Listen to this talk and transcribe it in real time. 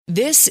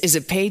This is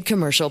a paid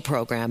commercial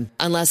program.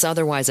 Unless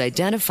otherwise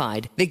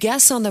identified, the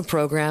guests on the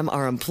program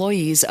are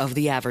employees of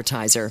the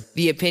advertiser.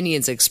 The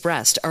opinions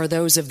expressed are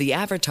those of the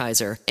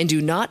advertiser and do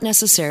not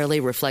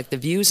necessarily reflect the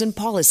views and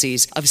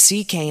policies of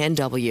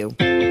CKNW.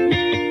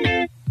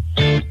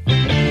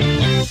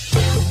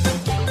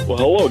 Well,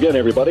 hello again,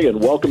 everybody,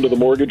 and welcome to The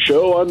Mortgage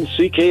Show on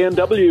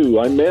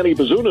CKNW. I'm Manny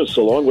Bazunas,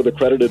 along with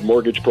accredited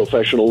mortgage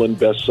professional and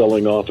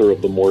best-selling author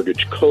of The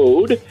Mortgage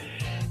Code,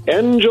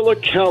 Angela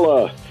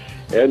Calla.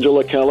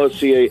 Angela Calla,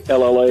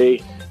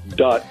 CALLA.ca.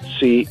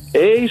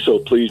 So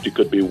pleased you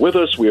could be with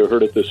us. We are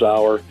heard at this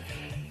hour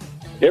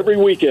every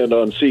weekend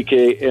on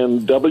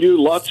CKNW.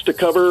 Lots to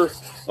cover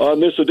on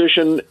this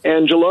edition,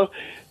 Angela.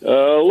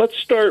 Let's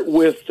start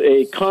with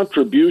a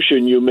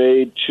contribution you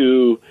made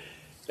to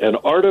an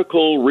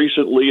article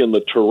recently in the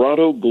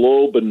Toronto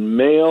Globe and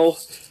Mail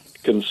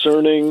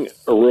concerning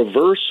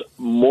reverse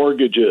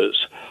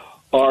mortgages.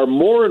 Are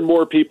more and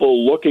more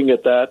people looking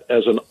at that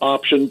as an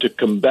option to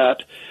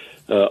combat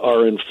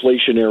our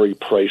inflationary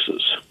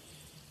prices?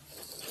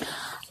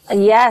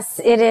 Yes,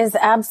 it is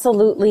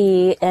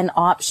absolutely an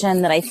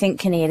option that I think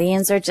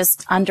Canadians are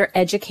just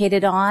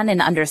undereducated on,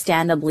 and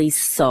understandably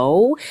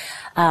so,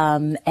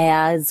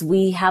 as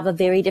we have a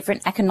very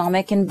different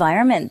economic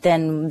environment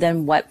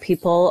than what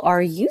people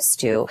are used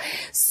to.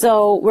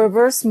 So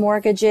reverse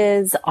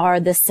mortgages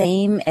are the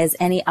same as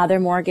any other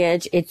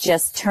mortgage. It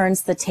just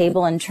turns the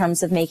table in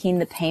terms of making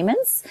the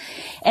payments.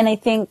 And I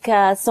think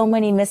so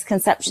many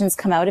misconceptions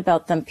come out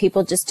about them.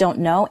 People just don't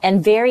know.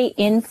 And very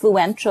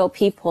influential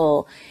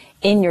people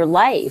in your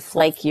life,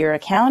 like your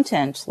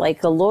accountant,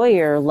 like a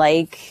lawyer,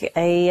 like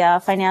a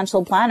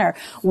financial planner,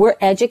 we're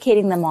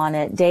educating them on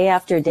it day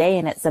after day,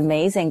 and it's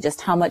amazing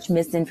just how much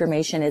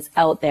misinformation is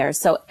out there.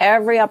 So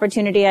every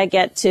opportunity I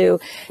get to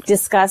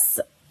discuss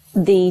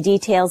the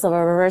details of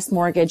a reverse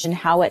mortgage and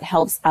how it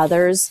helps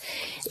others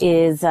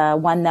is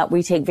one that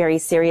we take very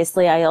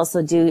seriously. I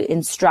also do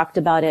instruct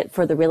about it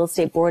for the Real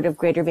Estate Board of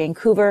Greater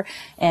Vancouver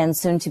and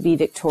soon to be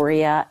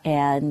Victoria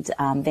and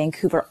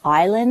Vancouver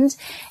Island.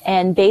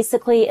 And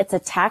basically, it's a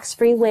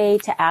tax-free way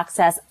to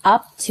access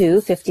up to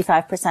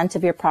 55%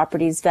 of your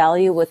property's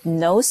value with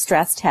no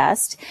stress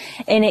test.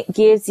 And it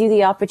gives you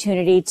the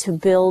opportunity to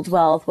build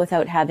wealth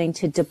without having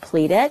to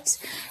deplete it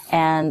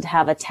and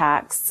have a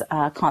tax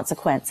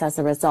consequence as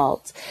a result.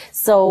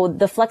 So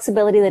the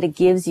flexibility that it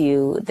gives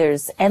you,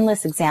 there's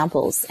endless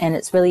examples, and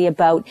it's really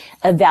about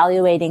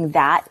evaluating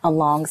that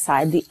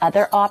alongside the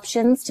other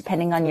options,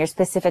 depending on your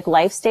specific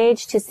life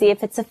stage, to see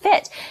if it's a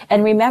fit.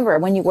 And remember,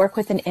 when you work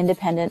with an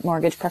independent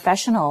mortgage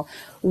professional,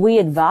 we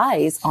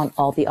advise on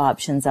all the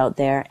options out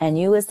there, and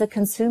you as the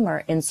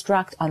consumer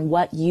instruct on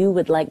what you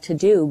would like to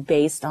do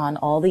based on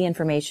all the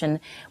information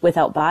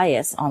without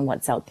bias on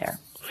what's out there.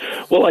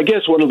 Well, I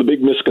guess one of the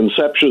big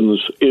misconceptions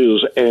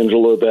is,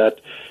 Angela, that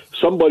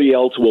somebody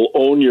else will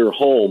own your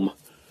home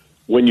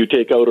when you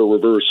take out a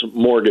reverse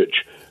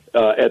mortgage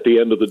at the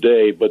end of the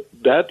day. But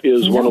that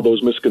is one of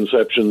those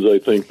misconceptions, I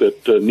think,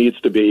 that needs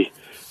to be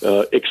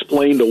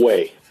explained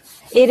away.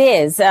 It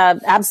is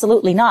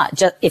absolutely not.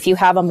 Just if you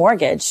have a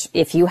mortgage,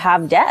 if you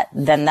have debt,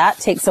 then that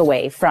takes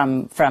away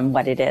from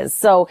what it is.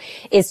 So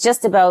it's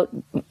just about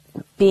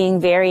being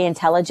very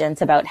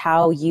intelligent about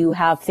how you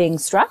have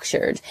things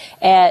structured.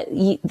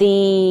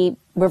 The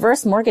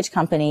reverse mortgage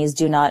companies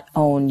do not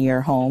own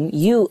your home.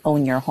 You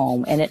own your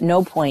home, and at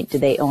no point do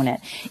they own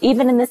it.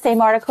 Even in the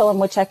same article in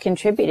which I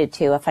contributed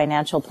to, a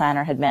financial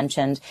planner had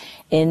mentioned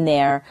in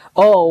there,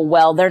 oh,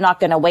 well, they're not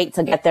going to wait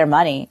to get their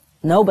money.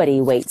 Nobody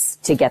waits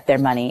to get their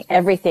money.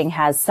 Everything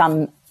has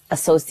some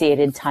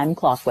associated time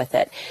clock with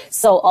it.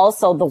 So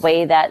also the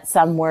way that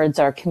some words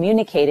are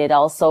communicated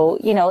also,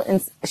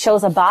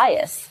 shows a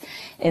bias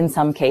in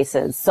some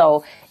cases.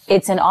 So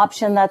it's an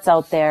option that's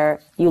out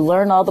there. You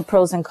learn all the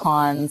pros and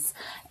cons,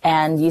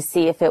 and you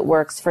see if it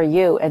works for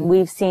you. And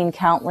we've seen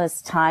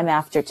countless time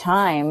after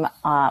time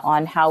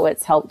on how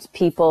it's helped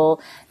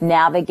people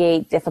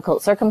navigate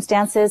difficult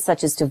circumstances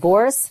such as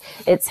divorce.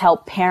 It's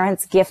helped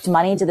parents gift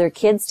money to their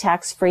kids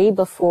tax-free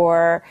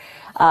before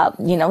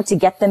to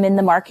get them in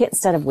the market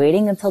instead of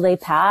waiting until they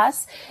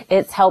pass.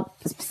 It's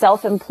helped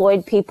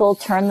self-employed people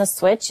turn the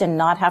switch and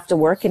not have to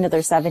work into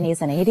their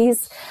 70s and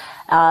 80s.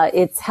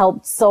 It's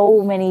helped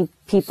so many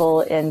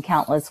people in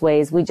countless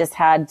ways. We just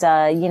had,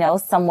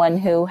 someone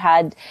who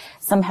had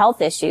some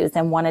health issues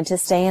and wanted to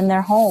stay in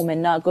their home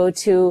and not go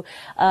to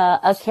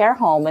a care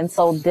home. And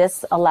so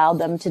this allowed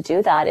them to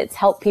do that. It's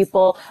helped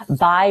people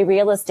buy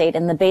real estate.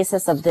 And the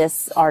basis of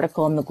this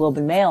article in the Globe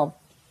and Mail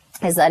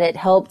is that it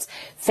helped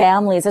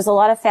families. There's a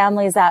lot of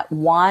families that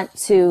want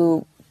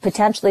to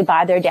potentially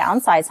buy their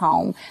downsize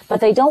home, but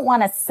they don't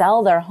want to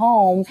sell their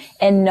home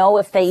and know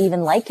if they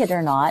even like it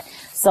or not.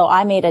 So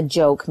I made a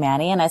joke,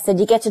 Manny, and I said,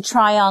 you get to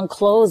try on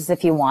clothes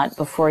if you want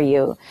before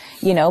you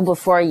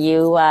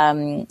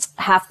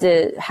have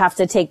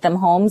to take them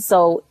home.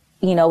 So,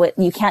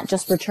 you can't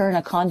just return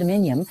a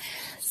condominium.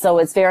 So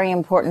it's very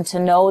important to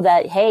know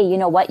that, hey, you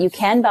know what? You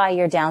can buy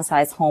your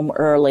downsize home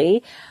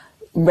early.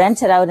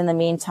 rent it out in the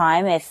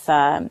meantime if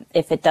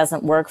it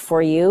doesn't work for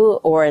you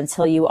or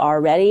until you are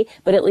ready.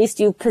 But at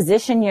least you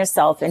position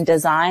yourself and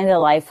design a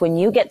life when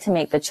you get to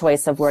make the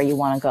choice of where you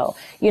want to go.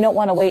 You don't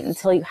want to wait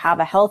until you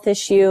have a health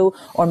issue,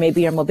 or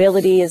maybe your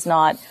mobility is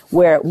not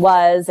where it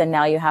was, and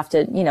now you have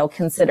to,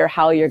 consider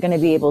how you're going to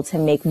be able to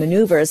make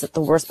maneuvers at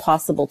the worst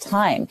possible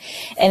time.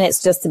 And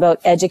it's just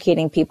about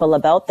educating people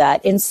about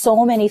that. And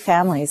so many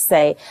families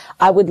say,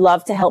 I would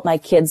love to help my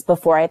kids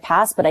before I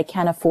pass, but I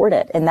can't afford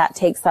it. And that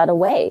takes that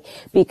away,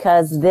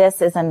 because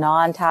this is a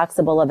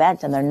non-taxable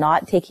event and they're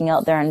not taking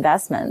out their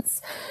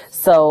investments.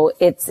 So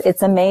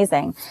it's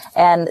amazing.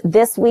 And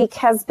this week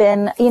has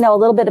been, a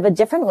little bit of a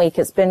different week.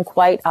 It's been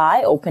quite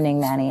eye-opening,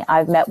 Manny.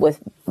 I've met with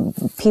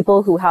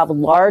people who have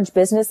large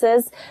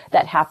businesses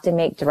that have to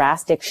make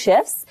drastic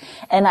shifts.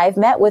 And I've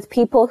met with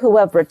people who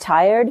have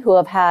retired, who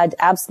have had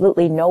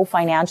absolutely no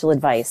financial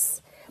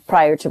advice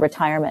prior to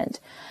retirement.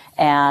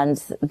 And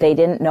they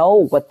didn't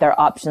know what their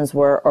options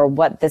were or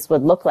what this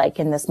would look like,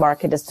 and this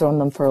market has thrown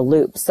them for a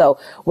loop. So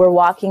we're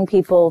walking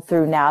people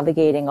through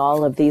navigating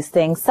all of these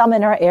things, some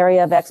in our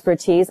area of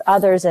expertise,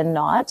 others in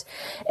not.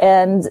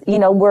 And,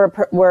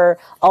 we're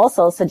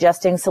also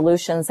suggesting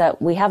solutions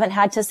that we haven't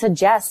had to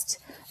suggest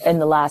in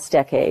the last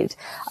decade,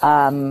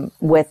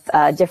 with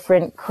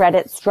different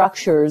credit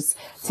structures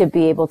to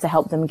be able to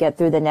help them get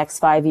through the next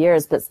 5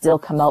 years, but still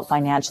come out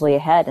financially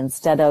ahead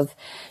instead of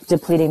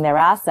depleting their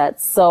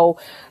assets. So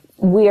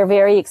we are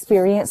very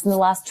experienced in the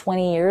last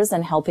 20 years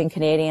in helping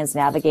Canadians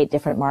navigate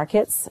different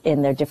markets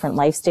in their different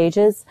life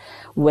stages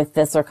with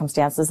the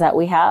circumstances that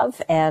we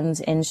have, and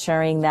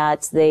ensuring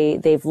that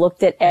they've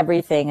looked at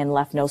everything and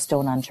left no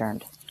stone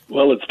unturned.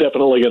 Well, it's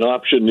definitely an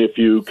option if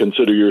you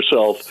consider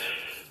yourself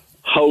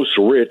house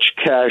rich,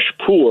 cash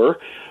poor,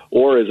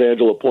 or as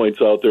Angela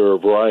points out, there are a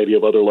variety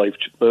of other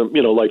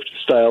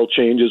lifestyle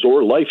changes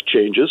or life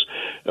changes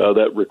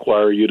that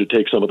require you to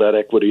take some of that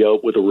equity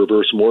out with a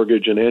reverse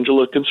mortgage. And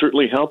Angela can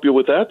certainly help you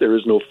with that. There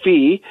is no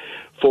fee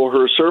for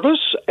her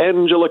service.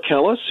 Angela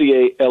Calla,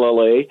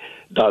 CALLA.ca,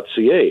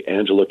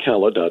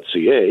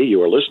 AngelaCalla.ca.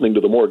 You are listening to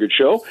The Mortgage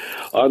Show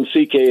on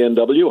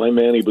CKNW. I'm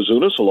Manny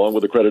Bazunas, along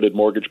with accredited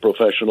mortgage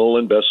professional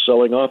and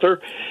best-selling author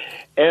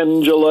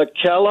Angela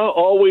Calla.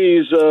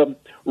 Always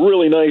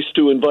really nice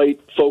to invite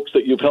folks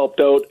that you've helped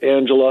out,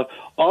 Angela,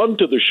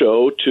 onto the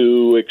show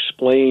to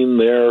explain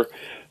their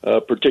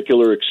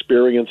particular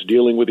experience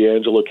dealing with the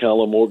Angela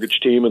Calla mortgage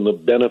team and the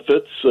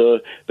benefits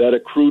that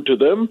accrue to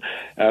them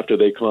after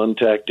they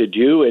contacted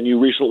you. And you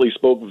recently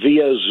spoke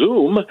via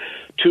Zoom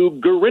to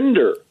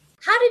Gurinder.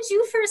 How did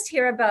you first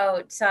hear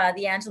about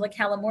the Angela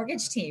Calla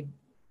mortgage team?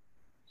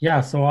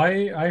 Yeah, so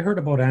I heard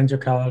about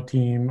Angela Calla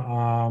team.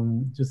 I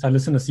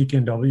listen to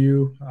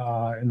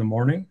CKNW in the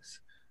mornings.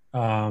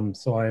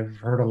 So I've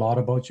heard a lot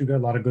about you guys, a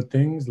lot of good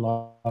things, a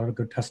lot of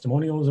good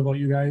testimonials about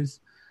you guys.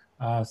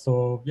 I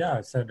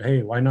said,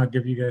 hey, why not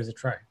give you guys a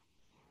try?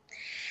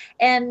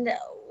 And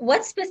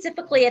what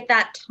specifically at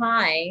that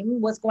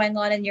time was going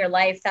on in your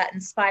life that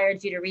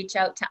inspired you to reach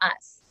out to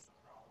us?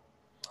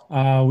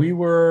 We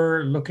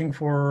were looking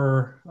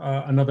for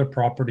another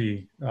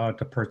property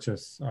to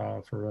purchase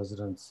for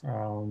residents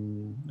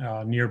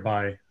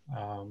nearby.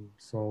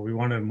 So we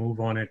wanted to move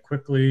on it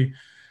quickly,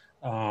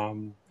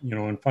 and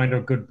find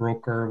a good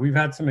broker. We've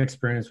had some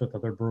experience with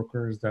other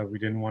brokers that we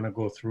didn't want to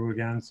go through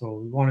again. So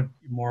we wanted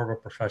more of a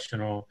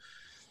professional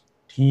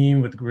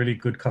team with really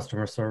good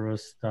customer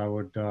service that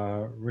would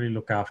really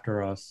look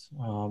after us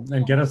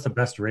and get us the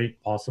best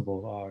rate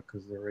possible,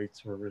 because the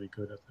rates were really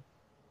good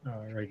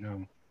right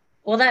now.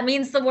 Well, that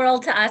means the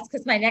world to us,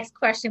 because my next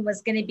question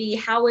was going to be,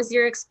 how was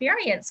your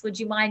experience? Would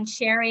you mind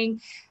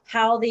sharing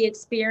how the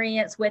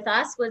experience with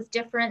us was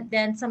different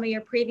than some of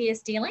your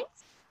previous dealings?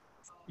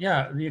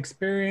 Yeah, the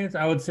experience,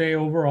 I would say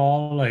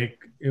overall,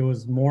 it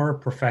was more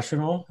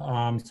professional,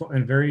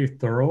 and very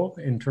thorough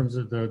in terms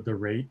of the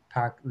rate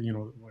pack,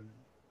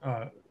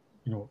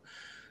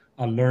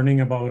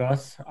 learning about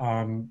us,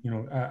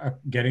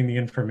 getting the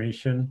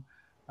information,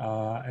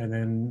 and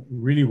then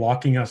really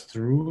walking us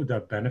through the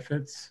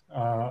benefits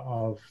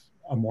of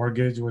a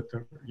mortgage with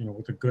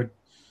a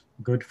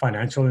good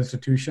financial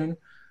institution.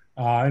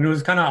 And it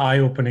was kind of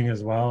eye-opening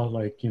as well,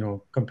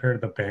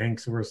 compared to the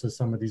banks versus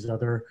some of these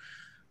other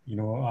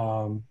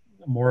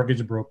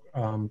mortgage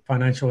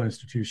financial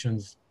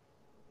institutions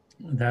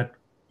that,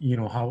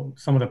 how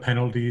some of the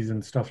penalties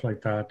and stuff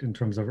like that in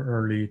terms of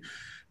early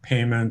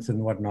payments and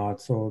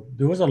whatnot. So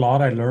there was a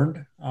lot I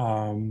learned.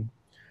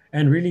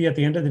 And really at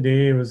the end of the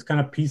day, it was kind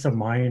of peace of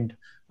mind.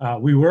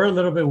 We were a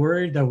little bit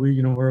worried that we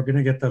were going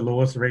to get the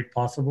lowest rate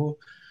possible.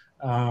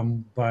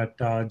 But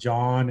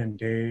John and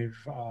Dave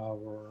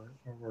were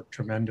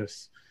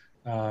tremendous,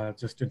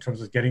 just in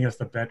terms of getting us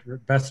the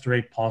best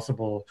rate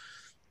possible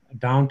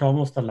down to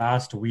almost the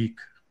last week.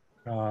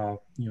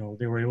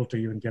 They were able to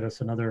even get us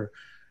another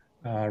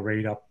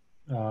rate up,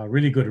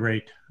 really good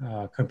rate,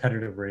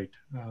 competitive rate.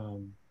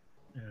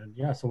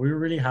 So we were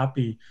really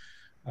happy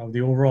of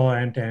the overall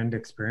end-to-end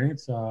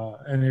experience.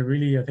 And it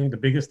really, I think the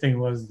biggest thing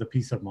was the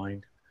peace of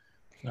mind.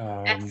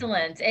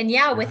 Excellent. And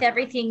yeah, with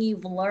everything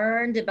you've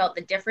learned about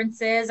the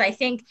differences, I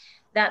think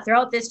that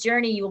throughout this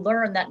journey, you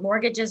learn that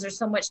mortgages are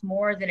so much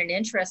more than an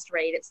interest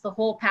rate. It's the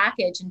whole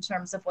package in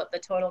terms of what the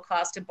total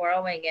cost of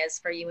borrowing is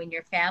for you and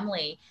your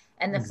family,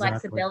 and the Exactly.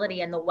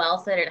 flexibility and the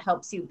wealth that it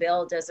helps you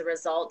build as a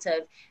result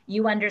of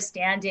you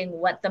understanding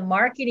what the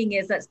marketing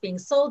is that's being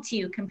sold to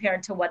you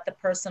compared to what the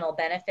personal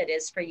benefit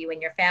is for you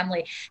and your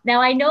family. Now,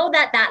 I know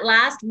that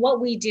last, what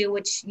we do,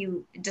 which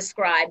you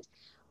described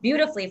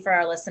beautifully for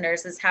our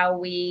listeners, is how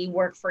we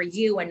work for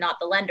you and not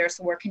the lender.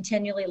 So we're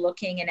continually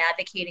looking and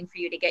advocating for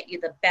you to get you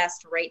the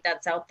best rate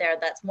that's out there.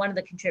 That's one of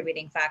the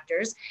contributing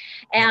factors.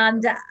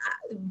 And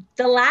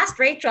the last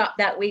rate drop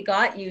that we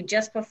got you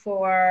just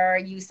before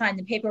you signed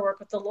the paperwork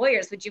with the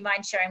lawyers, would you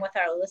mind sharing with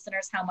our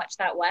listeners how much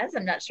that was?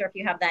 I'm not sure if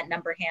you have that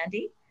number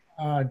handy.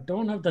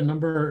 Don't have the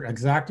number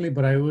exactly,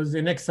 but I was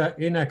in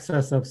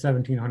excess of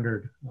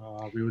 1,700.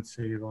 We would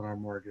save on our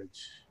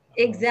mortgage.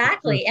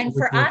 Exactly. And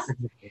for us,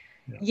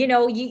 you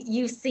know,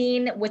 you've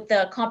seen with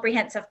the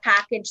comprehensive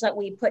package that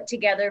we put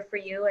together for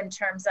you in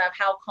terms of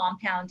how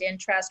compound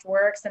interest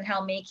works and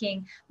how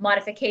making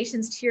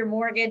modifications to your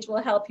mortgage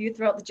will help you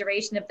throughout the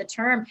duration of the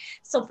term.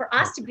 So for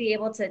us to be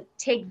able to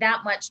take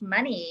that much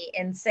money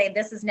and say,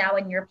 this is now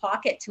in your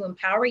pocket to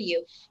empower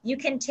you, you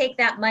can take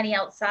that money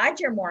outside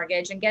your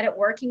mortgage and get it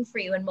working for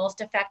you in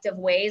most effective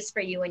ways for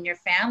you and your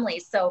family.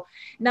 So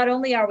not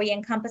only are we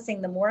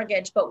encompassing the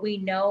mortgage, but we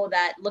know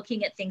that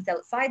looking at things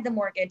outside the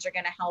mortgage are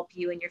going to help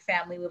you and your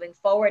family moving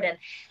forward.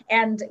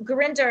 And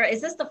Gurinder, is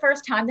this the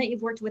first time that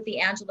you've worked with the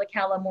Angela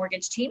Calla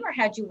mortgage team, or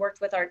had you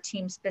worked with our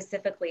team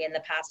specifically in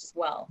the past as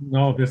well?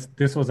 No,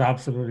 this was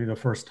absolutely the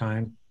first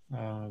time.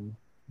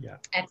 Yeah.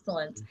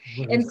 Excellent.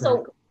 And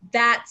so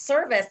that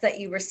service that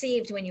you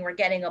received when you were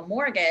getting a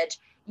mortgage,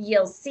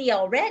 you'll see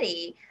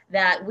already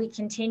that we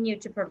continue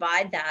to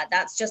provide that.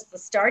 That's just the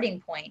starting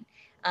point.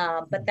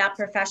 But that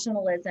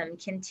professionalism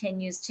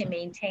continues to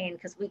maintain,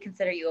 because we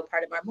consider you a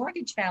part of our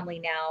mortgage family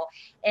now.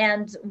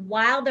 And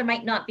while there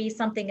might not be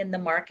something in the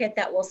market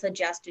that will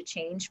suggest a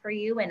change for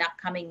you in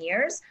upcoming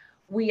years,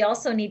 we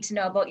also need to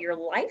know about your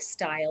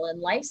lifestyle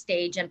and life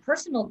stage and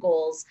personal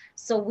goals,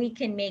 so we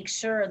can make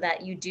sure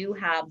that you do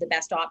have the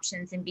best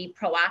options and be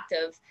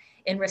proactive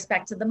in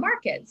respect to the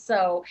market.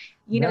 So,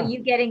 you know, you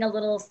getting a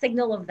little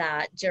signal of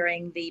that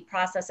during the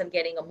process of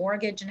getting a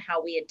mortgage and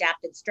how we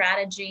adapted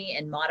strategy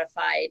and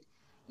modified,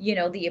 you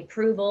know, the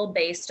approval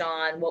based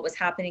on what was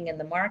happening in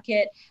the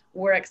market.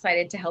 We're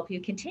excited to help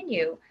you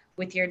continue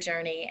with your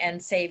journey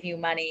and save you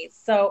money.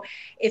 So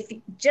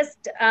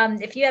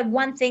if you have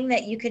one thing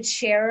that you could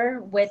share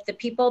with the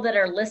people that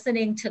are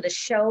listening to the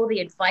show,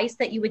 the advice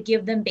that you would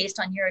give them based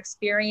on your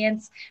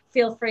experience,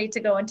 feel free to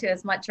go into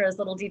as much or as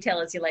little detail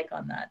as you like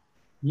on that.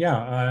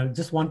 Yeah,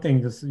 just one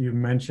thing you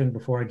mentioned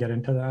before I get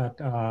into that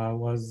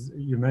was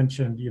you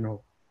mentioned, you're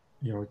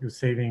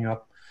saving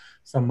up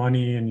some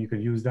money and you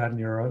could use that in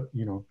your,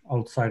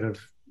 outside of,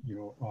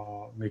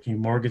 making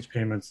mortgage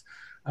payments.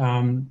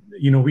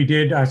 We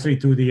did actually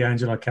through the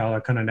Angela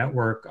Calla kind of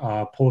network,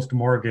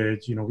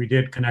 post-mortgage, we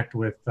did connect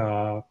with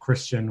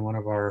Christian, one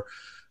of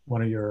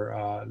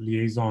your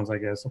liaisons, I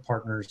guess, or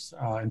partners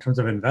in terms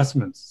of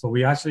investments. So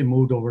we actually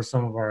moved over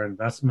some of our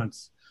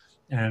investments,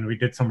 and we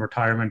did some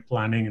retirement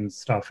planning and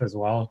stuff as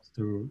well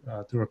through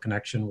a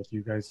connection with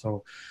you guys.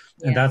 So,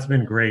 and that's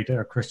been great.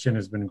 Christian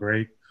has been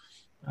great.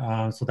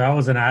 So that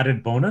was an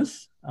added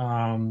bonus,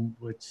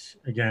 which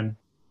again,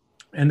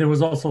 and there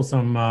was also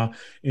some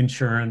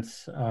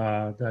insurance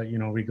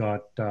that, we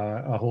got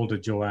a hold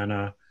of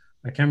Joanna.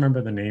 I can't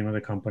remember the name of the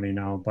company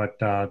now, but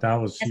that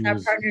was, she our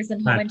was partners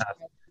in home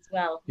insurance as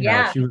well.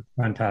 Yeah, she was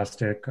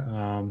fantastic.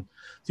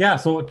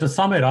 So to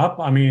sum it up,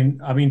 I mean,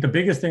 the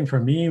biggest thing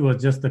for me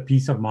was just the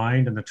peace of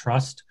mind and the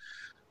trust,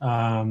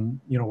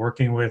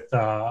 working with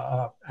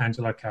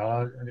Angela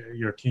Calla,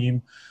 your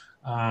team.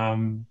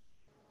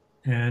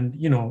 And,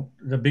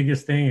 the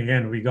biggest thing,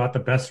 again, we got the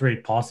best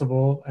rate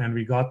possible, and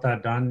we got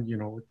that done,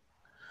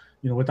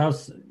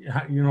 without,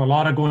 a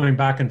lot of going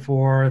back and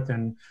forth,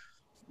 and,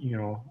 we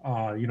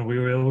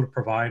were able to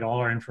provide all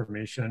our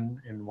information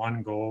in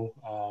one go.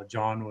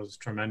 John was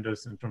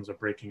tremendous in terms of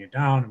breaking it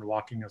down and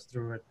walking us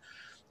through it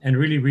and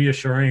really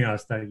reassuring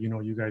us that,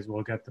 you guys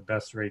will get the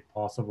best rate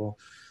possible.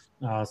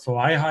 So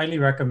I highly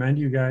recommend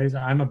you guys.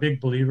 I'm a big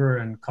believer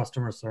in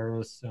customer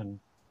service and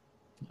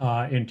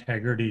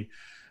integrity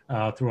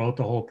throughout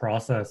the whole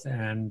process,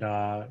 and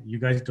you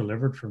guys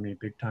delivered for me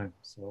big time,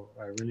 so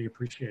I really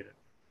appreciate it.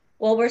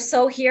 Well, we're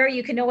so here.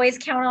 You can always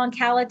count on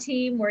Calla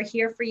team. We're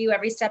here for you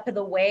every step of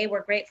the way.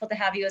 We're grateful to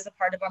have you as a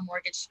part of our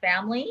mortgage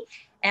family,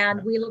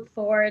 and we look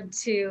forward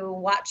to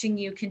watching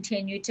you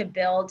continue to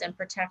build and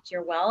protect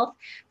your wealth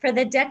for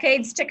the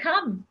decades to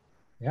come.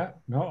 Yeah,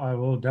 no, I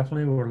will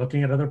definitely. We're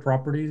looking at other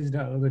properties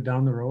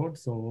down the road,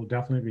 so we'll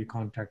definitely be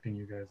contacting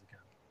you guys again.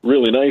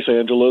 Really nice,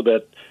 Angela,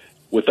 that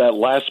with that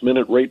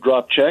last-minute rate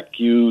drop check,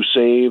 you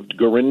saved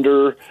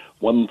Gurinder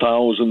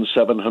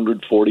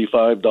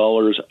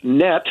 $1,745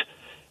 net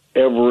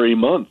every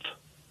month.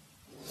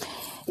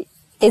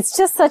 It's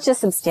just such a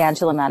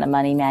substantial amount of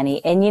money,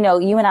 Manny. And,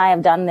 you and I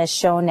have done this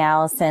show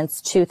now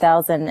since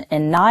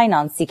 2009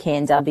 on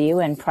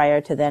CKNW and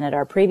prior to then at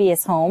our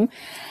previous home.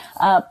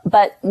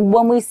 But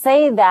when we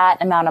say that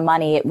amount of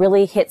money, it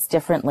really hits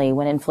differently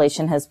when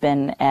inflation has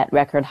been at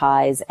record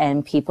highs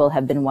and people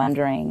have been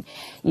wondering,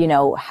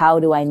 how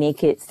do I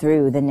make it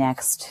through the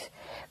next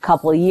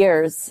couple of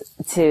years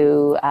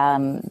to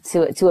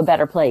a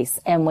better place.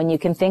 And when you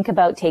can think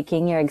about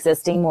taking your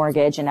existing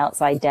mortgage and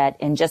outside debt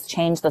and just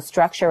change the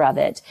structure of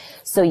it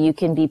so you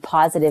can be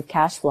positive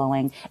cash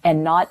flowing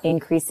and not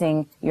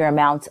increasing your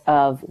amount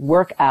of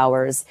work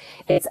hours,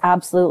 it's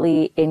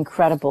absolutely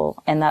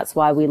incredible. And that's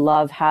why we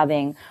love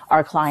having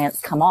our clients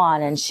come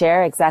on and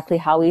share exactly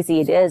how easy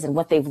it is and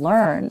what they've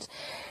learned.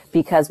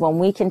 Because when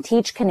we can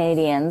teach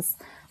Canadians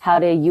how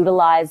to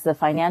utilize the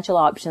financial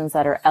options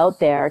that are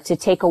out there to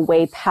take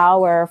away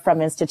power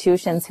from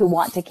institutions who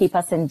want to keep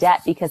us in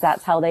debt because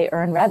that's how they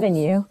earn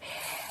revenue,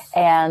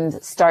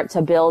 and start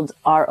to build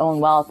our own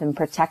wealth and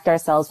protect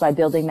ourselves by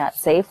building that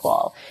safe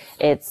wall.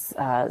 It's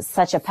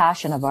such a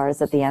passion of ours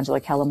at the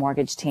Angela Calla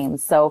Mortgage team.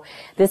 So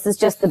this is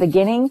just the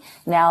beginning.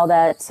 Now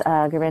that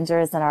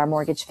Gurinder is in our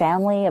mortgage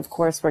family, of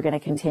course, we're going to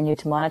continue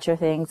to monitor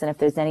things. And if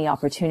there's any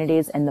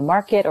opportunities in the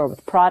market or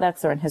with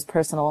products or in his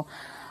personal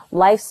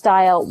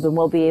lifestyle, then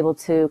we'll be able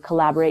to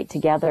collaborate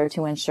together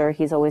to ensure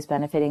he's always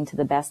benefiting to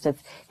the best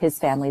of his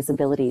family's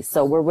abilities.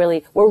 So we're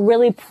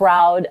really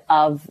proud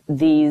of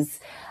these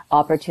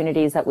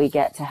opportunities that we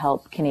get to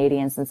help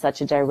Canadians in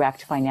such a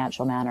direct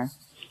financial manner.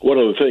 One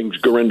of the things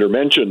Gurinder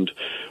mentioned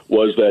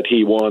was that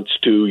he wants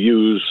to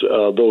use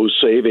those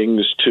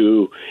savings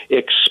to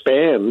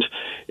expand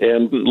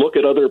and look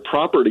at other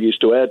properties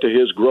to add to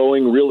his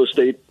growing real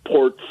estate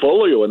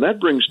portfolio. And that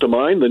brings to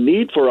mind the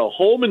need for a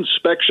home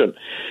inspection,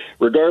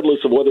 regardless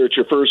of whether it's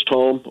your first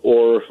home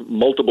or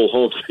multiple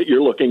homes that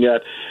you're looking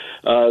at.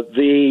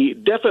 The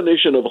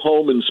definition of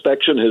home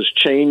inspection has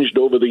changed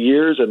over the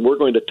years, and we're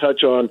going to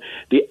touch on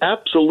the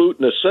absolute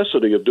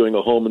necessity of doing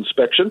a home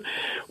inspection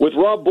with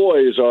Rob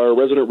Boys, our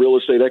resident real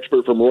estate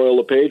expert from Royal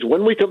LePage,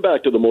 when we come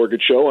back to the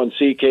Mortgage Show on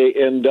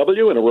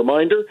CKNW. And a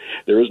reminder,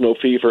 there is no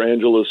fee for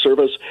Angela's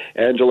service.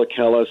 Angela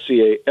Calla,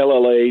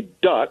 CALLA.ca.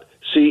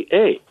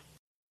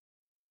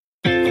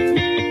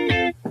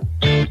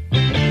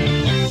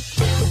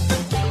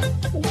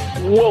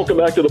 Welcome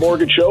back to the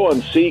Mortgage Show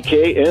on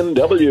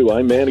CKNW.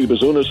 I'm Manny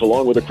Bazunas,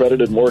 along with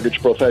accredited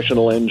mortgage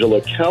professional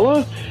Angela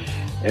Calla.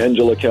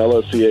 Angela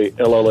Calla,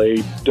 CALLA.ca.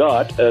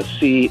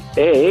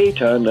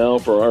 Time now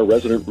for our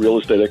resident real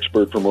estate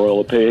expert from Royal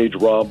LePage,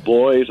 Rob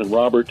Boys. And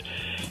Robert,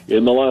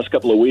 in the last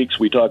couple of weeks,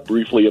 we talked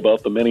briefly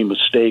about the many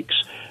mistakes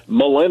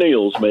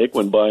millennials make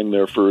when buying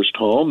their first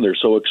home. They're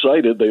so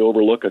excited they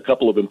overlook a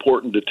couple of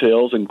important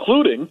details,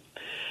 including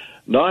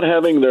not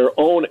having their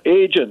own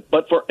agent.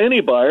 But for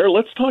any buyer,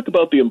 let's talk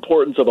about the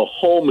importance of a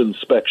home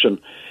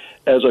inspection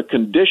as a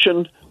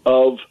condition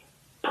of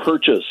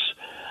purchase.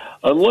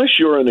 Unless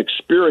you're an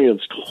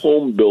experienced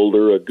home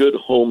builder, a good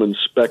home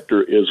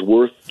inspector is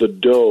worth the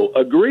dough.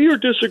 Agree or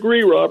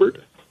disagree,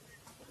 Robert?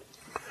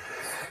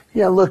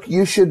 Yeah, look,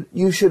 you should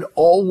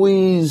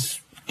always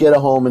get a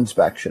home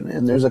inspection,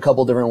 and there's a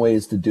couple different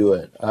ways to do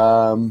it.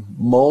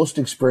 Most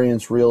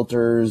experienced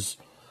realtors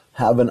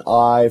have an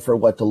eye for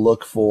what to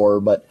look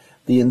for, but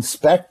the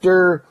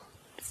inspector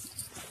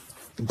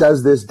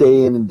does this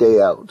day in and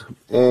day out.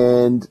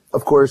 And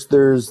of course,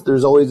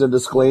 there's always a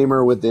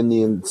disclaimer within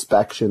the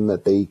inspection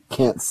that they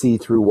can't see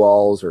through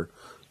walls or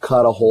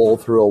cut a hole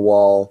through a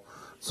wall.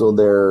 So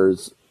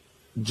there's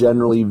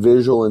generally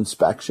visual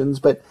inspections,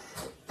 but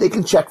they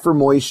can check for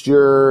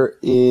moisture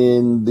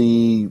in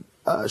the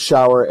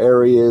shower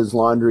areas,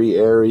 laundry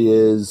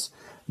areas.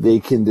 They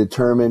can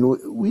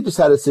determine. We just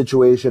had a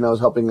situation. I was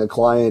helping a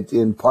client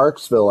in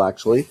Parksville,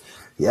 actually.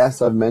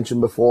 Yes, I've mentioned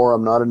before,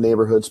 I'm not a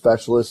neighborhood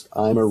specialist.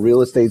 I'm a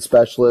real estate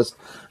specialist,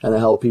 and I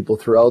help people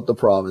throughout the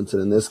province.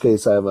 And in this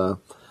case, I have an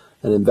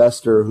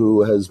investor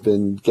who has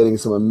been getting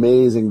some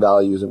amazing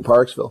values in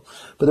Parksville.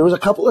 But there was a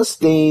couple of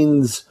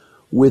stains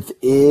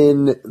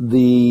within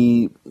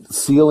the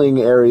ceiling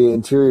area,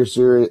 interior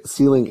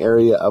ceiling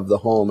area of the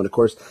home. And of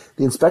course,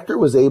 the inspector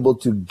was able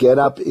to get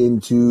up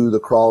into the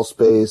crawl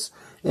space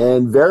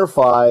and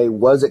verify,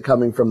 was it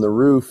coming from the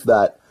roof,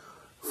 that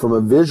from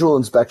a visual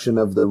inspection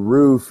of the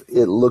roof,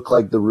 it looked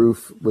like the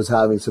roof was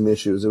having some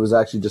issues. It was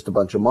actually just a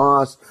bunch of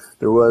moss.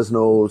 There was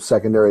no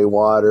secondary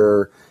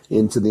water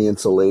into the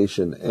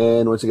insulation.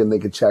 And once again, they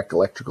could check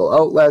electrical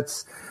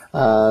outlets.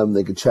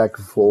 They could check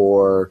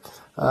for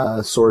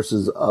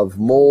sources of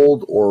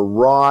mold or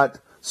rot.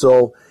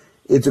 So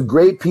it's a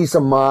great peace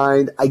of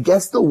mind. I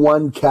guess the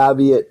one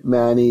caveat,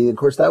 Manny, of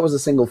course, that was a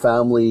single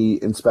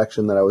family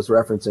inspection that I was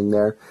referencing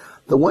there.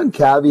 The one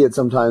caveat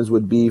sometimes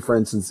would be, for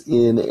instance,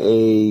 in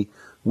a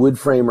wood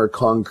frame or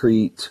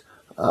concrete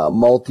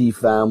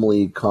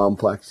multi-family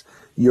complex,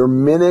 your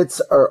minutes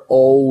are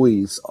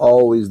always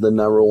the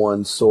number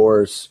one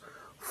source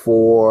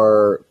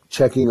for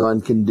checking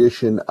on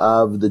condition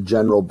of the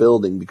general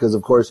building. Because,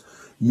 of course,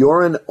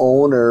 you're an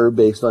owner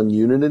based on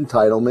unit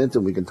entitlement,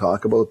 and we can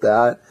talk about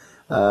that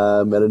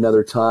at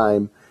another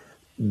time.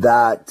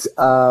 that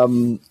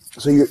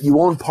so you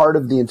own part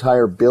of the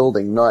entire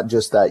building, not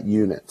just that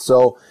unit.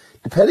 So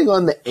depending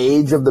on the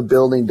age of the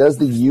building, does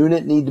the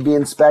unit need to be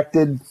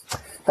inspected?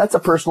 That's a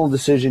personal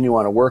decision you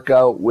want to work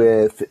out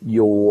with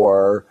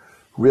your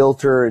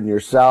realtor and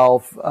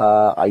yourself.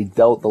 I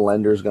doubt the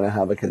lender is going to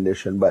have a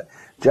condition, but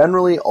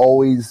generally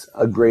always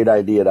a great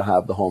idea to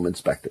have the home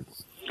inspected.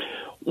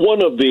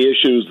 One of the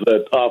issues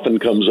that often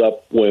comes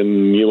up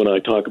when you and I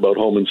talk about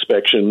home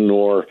inspection,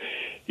 or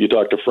you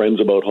talk to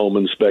friends about home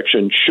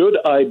inspection, should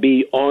I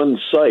be on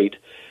site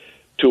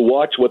to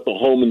watch what the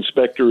home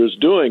inspector is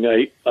doing?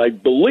 I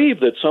believe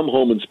that some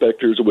home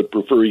inspectors would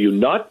prefer you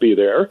not be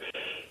there,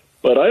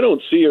 but I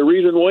don't see a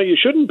reason why you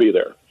shouldn't be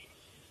there.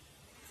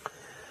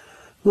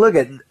 Look,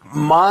 at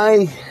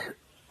my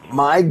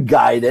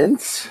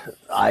guidance,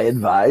 I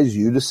advise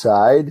you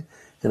decide,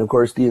 and of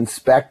course the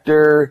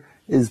inspector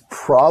is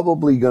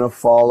probably going to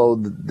follow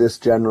this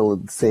general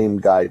same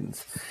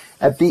guidance.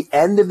 At the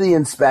end of the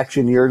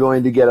inspection, you're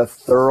going to get a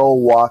thorough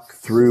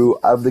walkthrough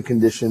of the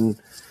condition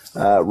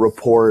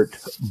report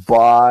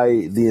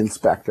by the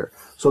inspector.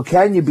 So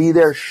can you be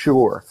there?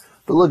 Sure.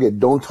 But look,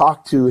 don't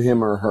talk to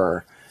him or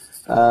her.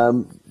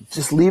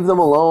 Just leave them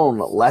alone.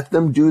 Let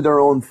them do their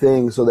own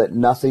thing so that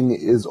nothing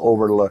is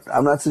overlooked.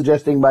 I'm not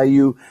suggesting by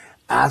you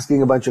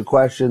asking a bunch of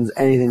questions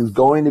anything's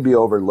going to be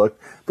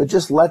overlooked, but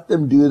just let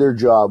them do their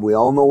job. We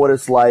all know what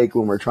it's like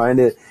when we're trying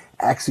to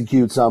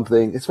execute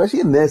something, especially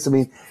in this. I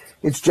mean,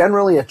 it's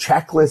generally a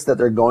checklist that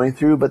they're going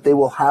through, but they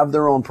will have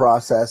their own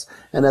process.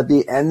 And at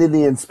the end of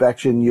the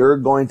inspection, you're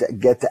going to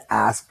get to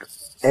ask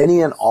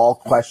any and all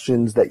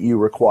questions that you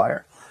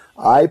require.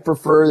 I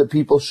prefer that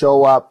people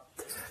show up,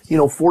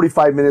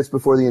 45 minutes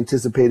before the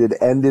anticipated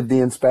end of the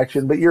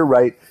inspection, but you're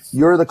right.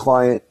 You're the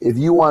client. If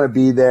you want to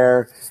be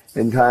there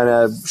and kind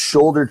of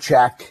shoulder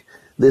check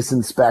this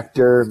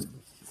inspector,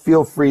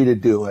 feel free to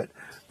do it.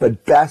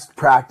 But best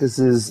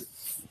practices,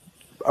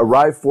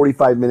 arrive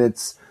 45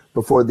 minutes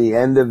before the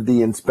end of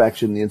the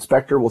inspection. The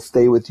inspector will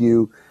stay with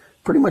you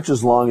pretty much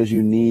as long as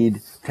you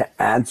need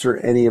to answer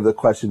any of the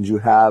questions you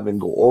have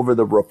and go over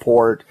the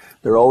report.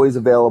 They're always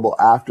available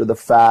after the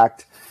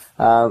fact.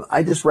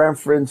 I just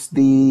referenced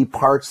the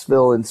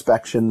Parksville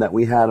inspection that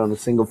we had on a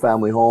single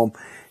family home,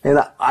 and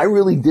I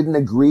really didn't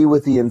agree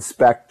with the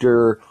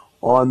inspector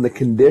on the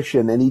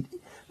condition, and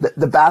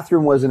the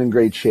bathroom wasn't in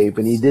great shape,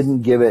 and he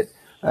didn't give it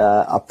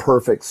a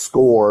perfect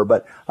score,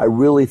 but I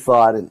really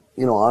thought, and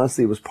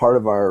honestly, it was part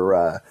of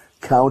our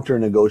counter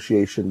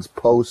negotiations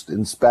post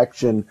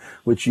inspection,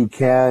 which you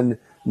can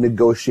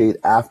negotiate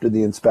after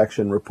the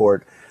inspection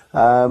report.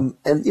 And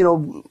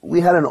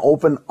we had an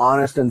open,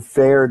 honest, and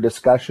fair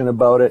discussion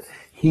about it.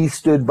 He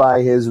stood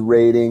by his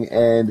rating,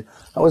 and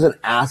I wasn't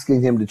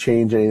asking him to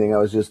change anything. I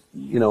was just,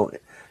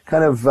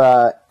 kind of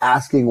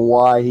asking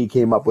why he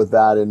came up with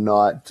that and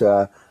not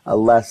a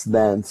less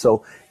than.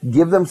 So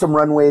give them some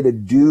runway to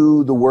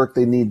do the work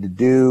they need to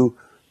do.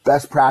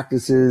 Best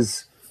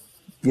practices,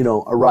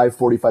 arrive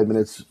 45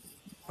 minutes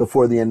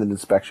before the end of the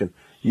inspection.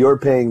 You're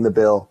paying the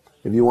bill.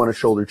 If you want to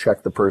shoulder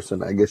check the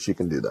person, I guess you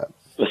can do that.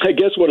 I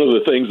guess one of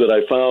the things that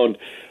I found,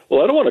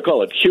 well, I don't want to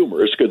call it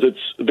humorous because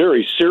it's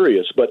very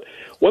serious, but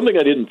one thing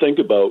I didn't think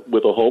about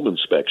with a home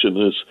inspection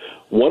is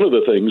one of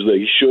the things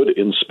they should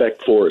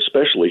inspect for,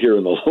 especially here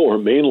in the Lower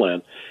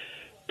Mainland,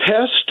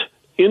 pest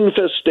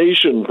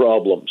infestation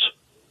problems.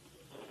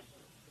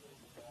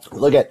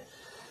 Look at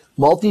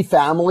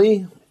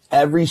multifamily.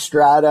 Every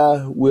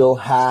strata will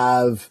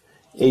have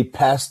a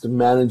pest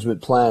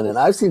management plan, and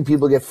I've seen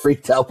people get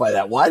freaked out by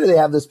that. Why do they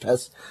have this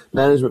pest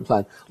management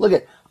plan? Look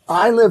at,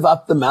 I live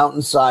up the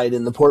mountainside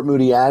in the Port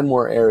Moody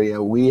Anmore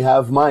area. We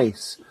have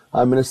mice.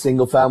 I'm in a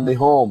single family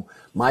home.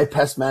 My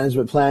pest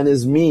management plan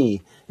is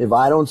me. If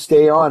I don't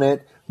stay on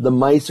it, the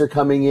mice are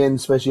coming in,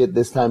 especially at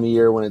this time of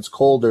year when it's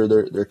colder.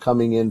 They're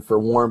coming in for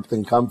warmth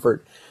and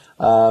comfort.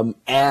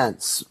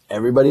 Ants.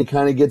 Everybody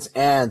kind of gets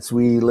ants.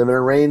 We live in a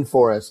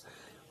rainforest.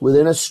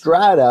 Within a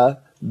strata,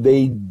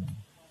 they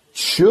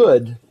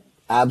should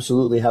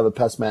absolutely have a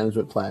pest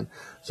management plan.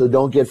 So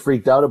don't get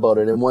freaked out about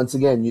it. And once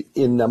again,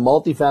 in a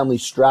multifamily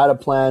strata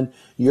plan,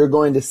 you're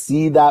going to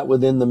see that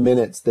within the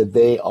minutes that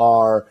they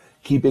are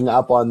keeping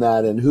up on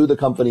that and who the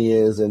company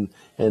is and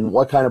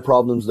what kind of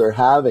problems they're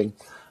having.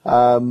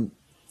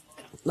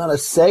 Not a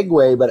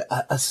segue, but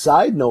a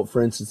side note,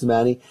 for instance,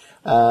 Manny,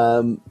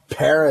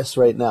 Paris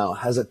right now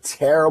has a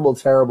terrible,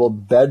 terrible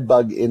bed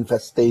bug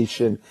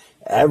infestation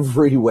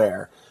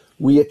everywhere.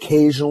 We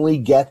occasionally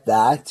get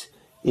that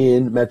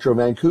in Metro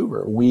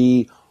Vancouver.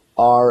 We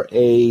are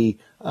a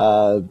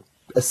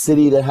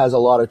city that has a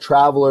lot of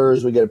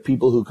travelers. We get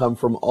people who come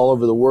from all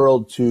over the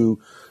world to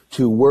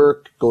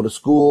work, go to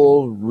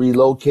school,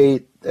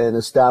 relocate, and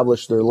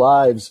establish their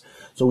lives.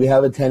 So we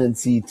have a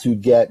tendency to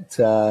get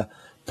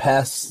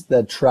pests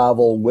that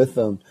travel with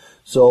them.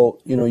 So,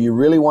 you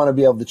really want to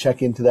be able to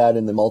check into that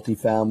in the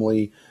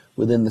multifamily.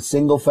 Within the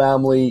single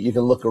family, you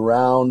can look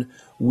around.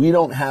 We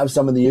don't have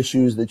some of the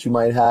issues that you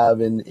might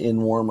have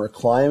in warmer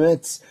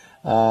climates.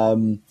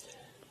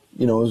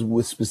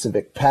 With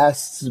specific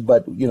pests,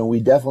 but, we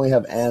definitely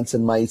have ants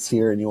and mice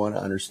here, and you want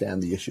to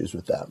understand the issues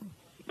with them.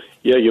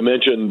 Yeah, you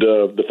mentioned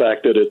the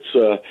fact that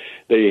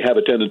they have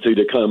a tendency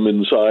to come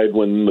inside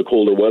when the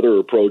colder weather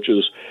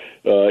approaches.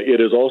 It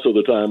is also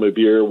the time of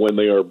year when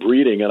they are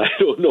breeding, and I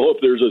don't know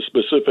if there's a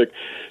specific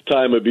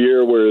time of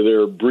year where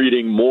they're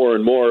breeding more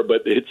and more,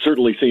 but it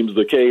certainly seems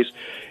the case.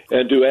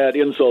 And to add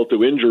insult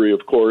to injury,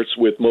 of course,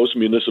 with most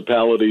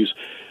municipalities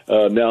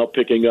now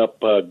picking up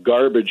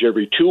garbage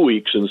every 2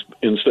 weeks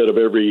instead of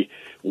every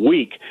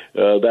week,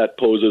 that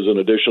poses an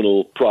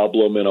additional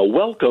problem and a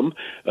welcome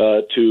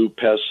to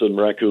pests and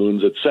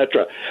raccoons,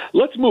 etc.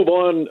 Let's move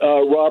on,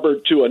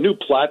 Robert, to a new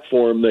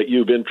platform that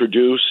you've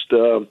introduced.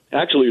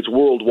 Actually, it's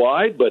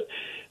worldwide, but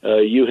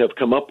you have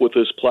come up with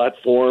this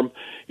platform.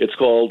 It's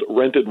called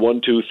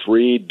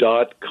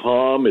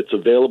rented123.com. It's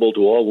available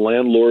to all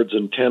landlords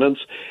and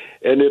tenants.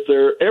 And if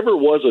there ever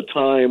was a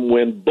time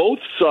when both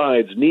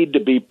sides need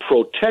to be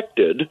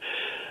protected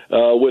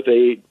with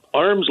a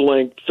arm's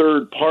length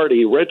third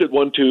party,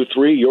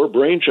 Rented123, your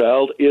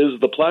brainchild, is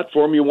the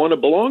platform you want to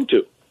belong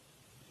to.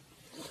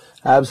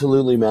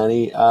 Absolutely,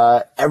 Manny.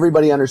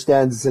 Everybody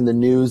understands it's in the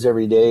news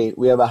every day.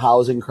 We have a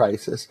housing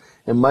crisis,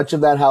 and much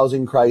of that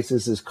housing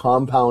crisis is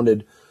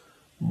compounded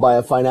by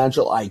a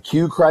financial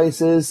IQ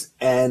crisis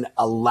and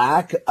a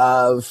lack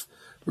of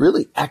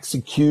really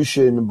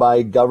execution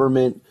by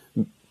government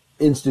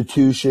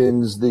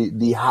institutions,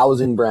 the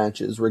housing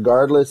branches,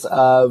 regardless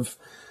of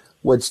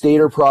what state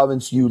or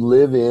province you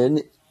live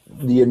in.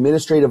 The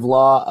administrative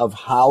law of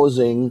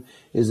housing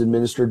is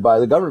administered by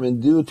the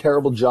government. They do a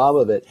terrible job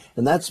of it.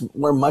 And that's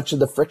where much of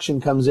the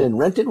friction comes in.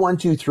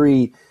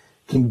 Rented123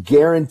 can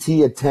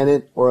guarantee a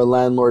tenant or a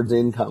landlord's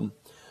income.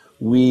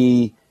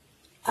 We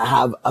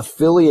have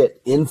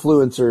affiliate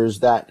influencers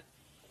that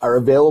are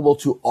available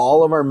to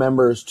all of our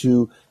members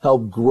to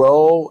help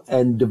grow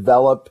and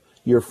develop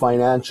your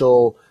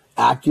financial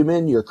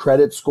acumen, your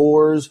credit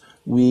scores.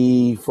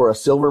 For a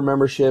silver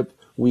membership,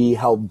 we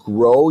help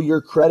grow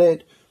your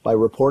credit by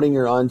reporting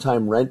your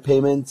on-time rent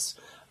payments.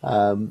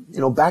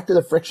 Back to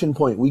the friction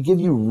point, we give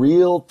you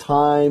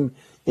real-time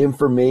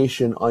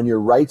information on your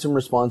rights and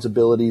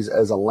responsibilities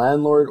as a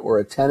landlord or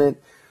a tenant.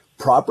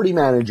 Property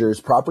managers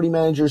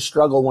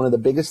struggle. One of the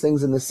biggest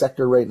things in this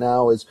sector right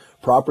now is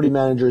property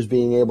managers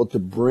being able to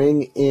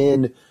bring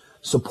in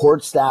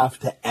support staff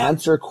to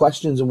answer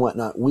questions and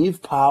whatnot. We've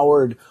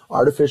powered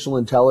artificial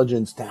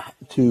intelligence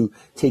to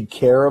take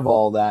care of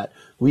all that.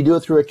 We do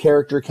it through a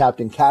character,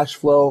 Captain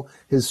Cashflow.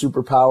 His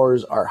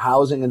superpowers are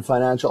housing and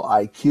financial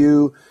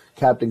IQ.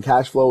 Captain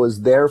Cashflow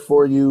is there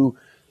for you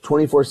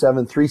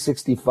 24/7,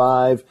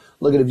 365.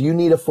 Look, if you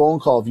need a phone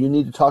call, if you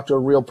need to talk to a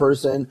real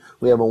person,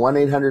 we have a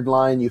 1-800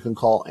 line. You can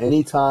call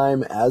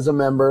anytime as a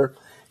member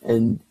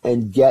and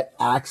get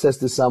access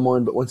to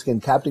someone. But once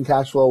again, Captain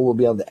Cashflow will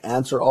be able to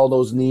answer all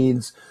those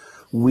needs.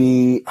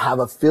 We have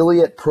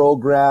affiliate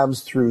programs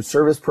through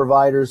service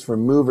providers for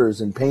movers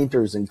and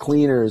painters and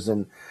cleaners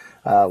and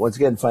once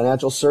again,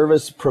 financial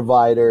service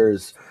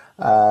providers.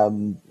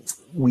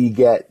 We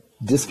get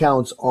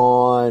discounts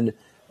on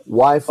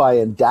Wi-Fi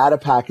and data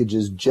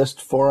packages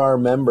just for our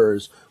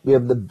members. We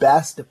have the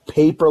best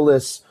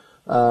paperless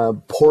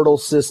portal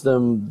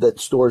system that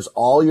stores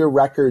all your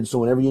records, so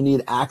whenever you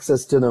need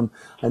access to them.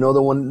 I know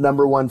the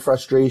number one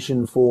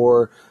frustration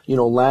for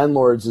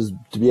landlords is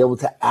to be able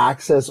to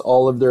access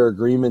all of their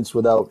agreements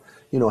without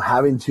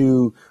having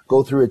to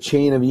go through a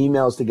chain of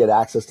emails to get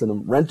access to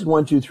them.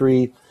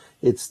 Rented123,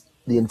 it's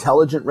the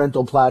intelligent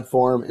rental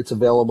platform. It's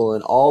available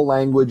in all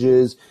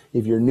languages.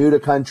 If you're new to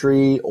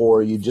country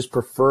or you just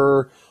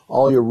prefer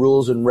all your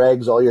rules and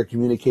regs, all your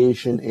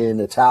communication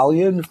in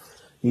Italian,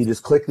 you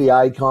just click the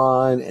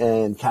icon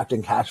and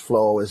Captain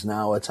Cashflow is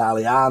now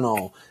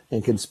Italiano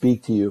and can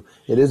speak to you.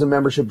 It is a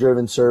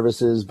membership-driven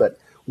services, but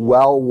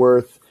well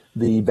worth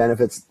the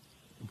benefits.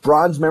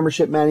 Bronze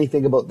membership, Manny,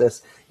 think about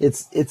this.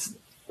 It's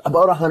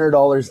about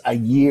 $100 a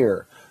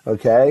year,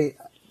 okay,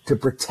 to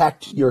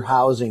protect your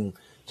housing,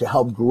 to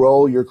help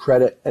grow your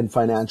credit and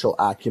financial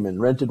acumen.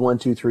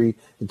 Rented123,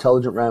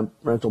 intelligent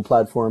rental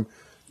platform.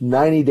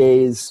 90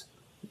 days,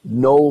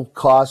 no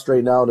cost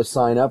right now to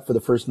sign up for the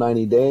first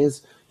 90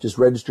 days. Just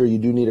register. You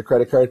do need a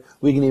credit card.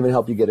 We can even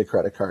help you get a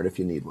credit card if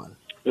you need one.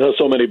 There's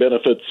so many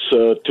benefits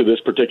to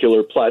this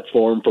particular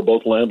platform for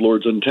both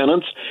landlords and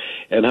tenants,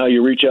 and how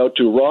you reach out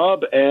to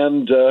Rob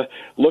and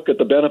look at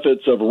the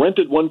benefits of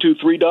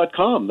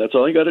rented123.com. That's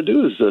all you got to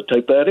do is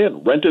type that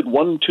in,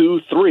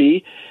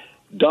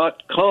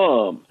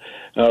 rented123.com.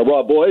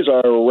 Rob Boies,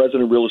 our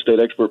resident real estate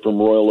expert from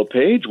Royal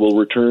LePage, will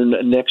return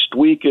next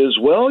week as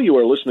well. You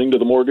are listening to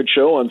The Mortgage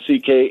Show on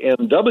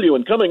CKNW,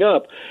 and coming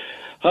up,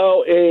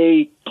 how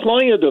a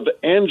client of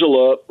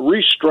Angela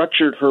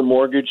restructured her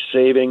mortgage,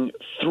 saving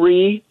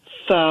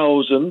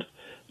 $3,000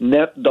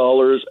 net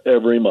dollars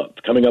every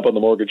month. Coming up on The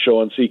Mortgage Show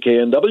on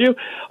CKNW,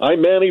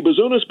 I'm Manny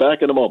Bazunas,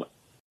 back in a moment.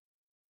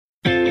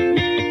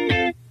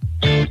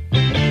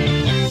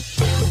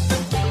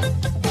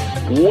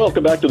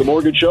 Welcome back to The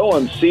Mortgage Show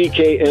on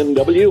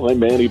CKNW. I'm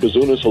Manny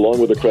Bazunas,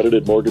 along with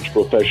accredited mortgage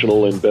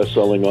professional and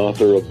best-selling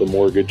author of The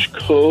Mortgage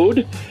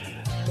Code.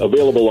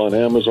 Available on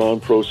Amazon,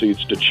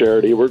 proceeds to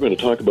charity. We're going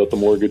to talk about The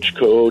Mortgage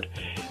Code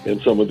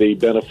and some of the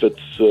benefits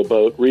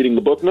about reading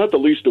the book, not the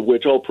least of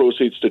which all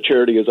proceeds to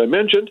charity, as I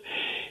mentioned,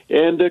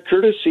 and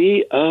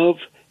courtesy of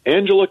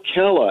Angela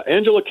Calla.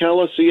 Angela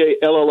Calla,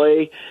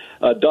 CALLA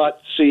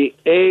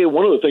 .ca.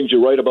 One of the things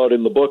you write about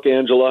in the book,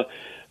 Angela,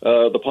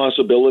 the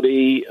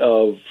possibility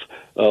of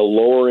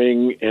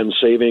lowering and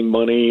saving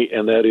money,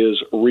 and that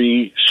is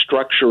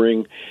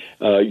restructuring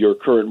your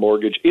current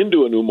mortgage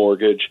into a new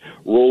mortgage,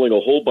 rolling a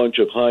whole bunch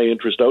of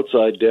high-interest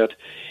outside debt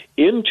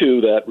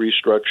into that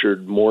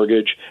restructured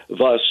mortgage,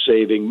 thus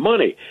saving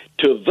money.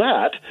 To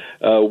that,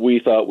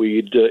 we thought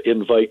we'd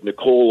invite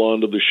Nicole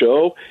onto the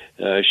show.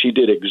 She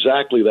did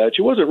exactly that.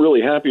 She wasn't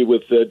really happy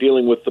with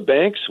dealing with the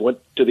banks, went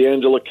to the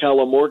Angela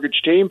Calla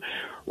mortgage team,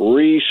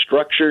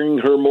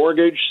 restructuring her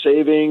mortgage,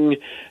 saving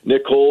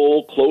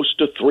Nicole close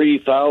to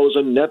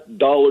 $3,000 net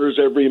dollars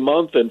every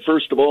month. And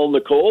first of all,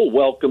 Nicole,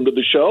 welcome to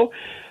the show.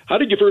 How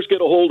did you first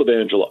get a hold of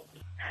Angela?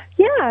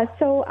 Yeah,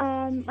 so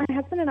my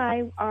husband and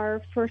I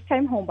are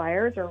first-time home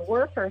buyers, or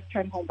were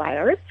first-time home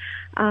buyers.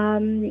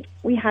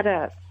 We had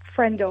a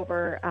friend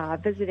over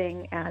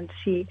visiting, and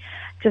she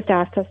just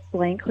asked us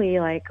blankly,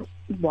 like,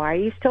 why are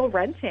you still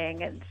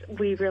renting? And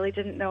we really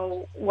didn't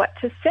know what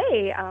to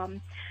say.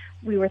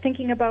 We were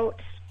thinking about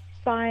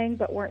buying,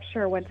 but weren't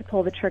sure when to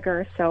pull the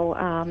trigger.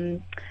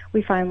 So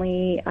we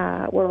finally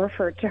were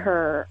referred to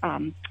her,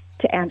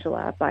 to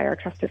Angela, by our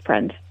trusted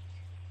friend.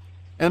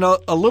 And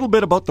a little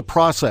bit about the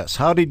process.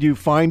 How did you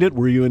find it?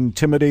 Were you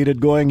intimidated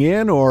going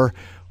in, or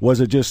was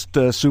it just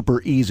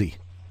super easy?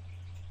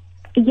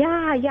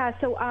 Yeah.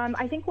 So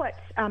I think what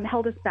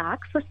held us back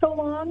for so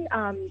long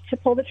to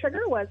pull the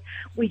trigger was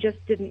we just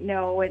didn't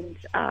know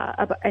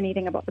about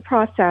anything about the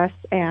process,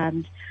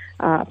 and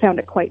found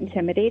it quite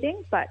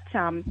intimidating. But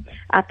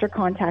after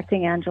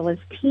contacting Angela's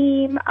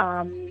team,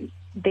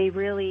 they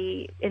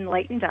really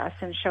enlightened us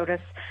and showed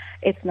us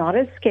it's not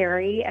as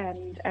scary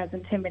and as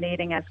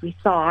intimidating as we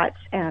thought,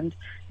 and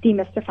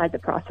demystified the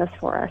process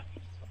for us.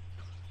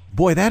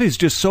 Boy, that is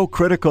just so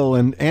critical.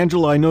 And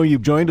Angela, I know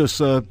you've joined us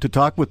to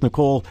talk with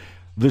Nicole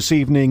this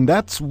evening.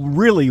 That's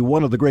really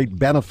one of the great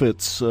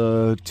benefits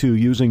to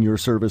using your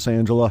service,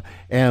 Angela,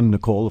 and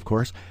Nicole, of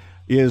course,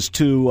 is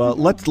to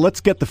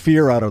let's get the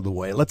fear out of the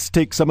way. Let's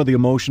take some of the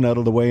emotion out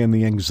of the way and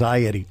the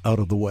anxiety out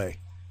of the way.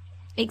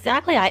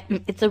 Exactly.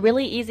 It's a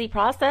really easy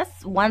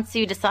process. Once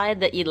you decide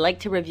that you'd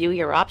like to review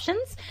your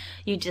options,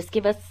 you just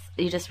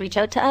reach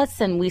out to us,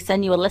 and we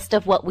send you a list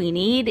of what we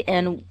need.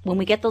 And when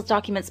we get those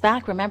documents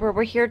back, remember,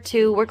 we're here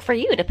to work for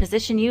you, to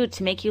position you,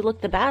 to make you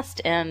look the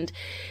best, and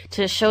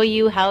to show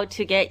you how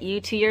to get you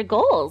to your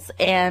goals.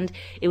 And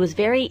it was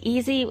very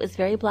easy. It was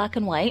very black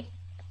and white.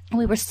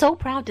 We were so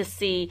proud to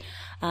see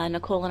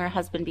Nicole and her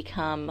husband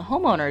become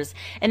homeowners.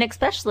 And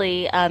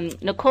especially,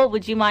 Nicole,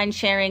 would you mind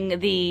sharing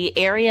the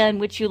area in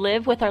which you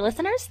live with our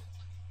listeners?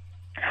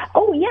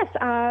 Oh, yes.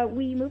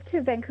 We moved to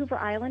Vancouver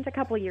Island a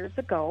couple of years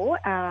ago,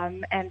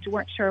 and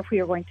weren't sure if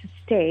we were going to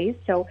stay.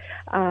 So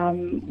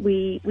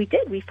we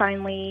did. We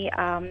finally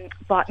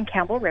bought in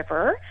Campbell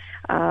River.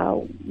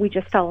 We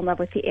just fell in love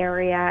with the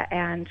area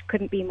and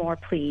couldn't be more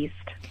pleased.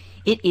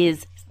 It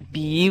is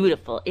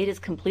beautiful. It is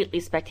completely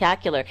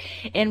spectacular.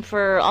 And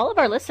for all of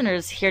our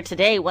listeners here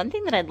today, one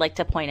thing that I'd like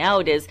to point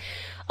out is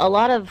a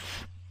lot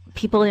of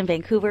people in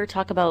Vancouver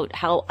talk about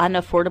how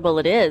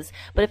unaffordable it is.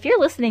 But if you're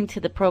listening to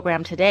the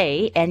program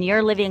today and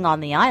you're living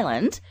on the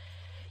island,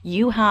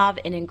 you have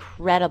an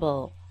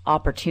incredible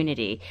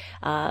opportunity.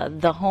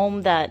 The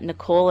home that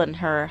Nicole and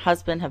her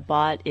husband have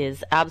bought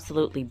is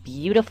absolutely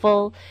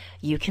beautiful.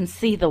 You can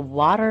see the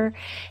water,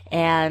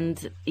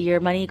 and your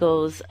money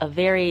goes a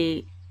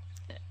very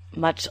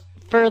much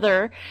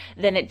further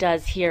than it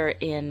does here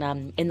in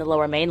the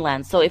Lower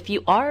Mainland. So if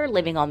you are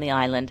living on the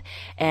island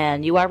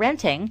and you are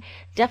renting,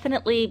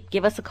 definitely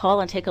give us a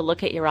call and take a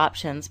look at your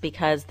options,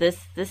 because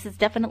this is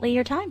definitely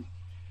your time.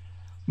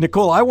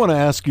 Nicole, I want to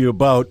ask you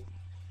about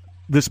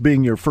this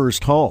being your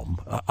first home.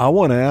 I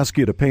want to ask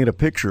you to paint a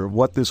picture of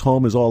what this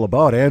home is all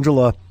about.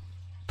 Angela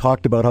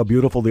talked about how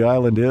beautiful the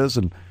island is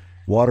and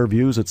water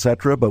views,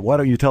 etc. But why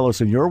don't you tell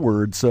us in your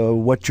words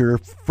what your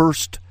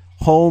first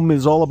home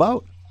is all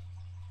about?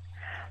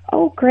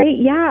 Oh, great.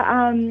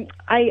 Yeah.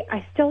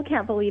 I still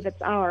can't believe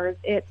it's ours.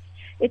 It's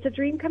a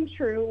dream come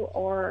true,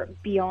 or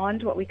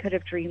beyond what we could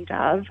have dreamed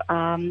of.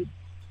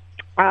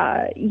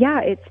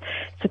 It's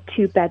a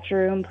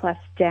 2-bedroom plus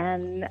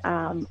den,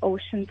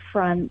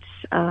 oceanfront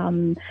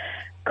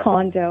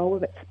condo.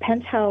 It's a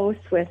penthouse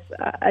with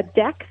a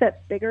deck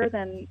that's bigger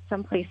than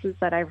some places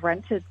that I've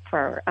rented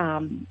for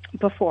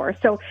before.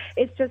 So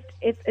it's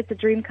a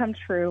dream come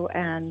true,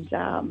 and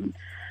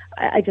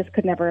I just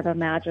could never have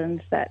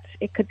imagined that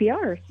it could be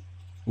ours.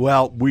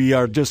 Well, we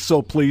are just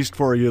so pleased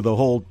for you, the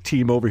whole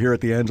team over here at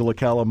the Angela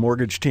Calla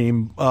Mortgage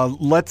Team.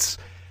 Let's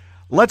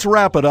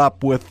wrap it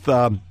up with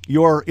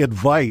your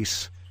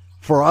advice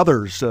for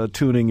others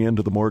tuning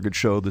into the Mortgage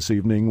Show this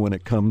evening when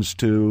it comes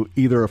to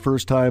either a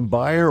first-time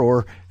buyer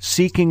or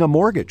seeking a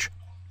mortgage.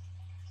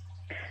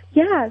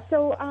 Yeah,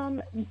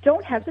 so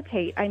don't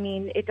hesitate. I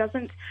mean, it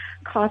doesn't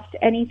cost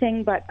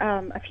anything but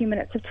a few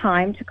minutes of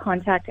time to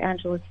contact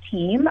Angela's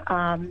team.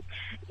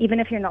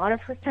 Even if you're not a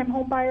first-time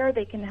home buyer,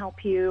 they can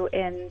help you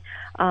in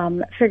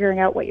figuring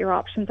out what your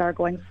options are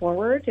going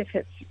forward, if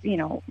it's,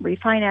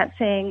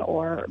 refinancing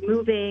or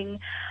moving.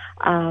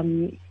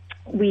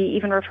 We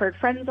even referred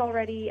friends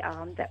already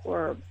that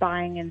were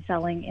buying and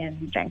selling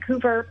in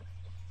Vancouver.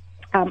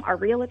 Our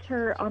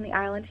realtor on the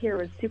island here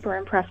was super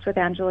impressed with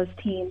Angela's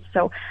team.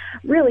 So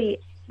really,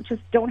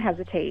 just don't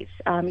hesitate.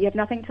 You have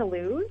nothing to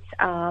lose.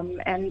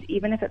 And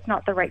even if it's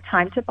not the right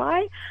time to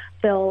buy,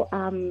 they'll,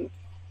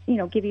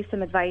 give you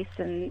some advice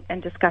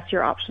and discuss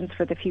your options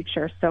for the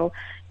future. So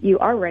you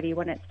are ready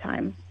when it's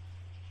time.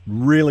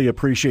 Really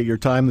appreciate your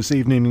time this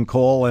evening,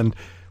 Nicole, and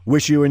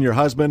wish you and your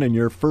husband and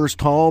your first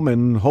home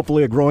and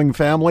hopefully a growing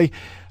family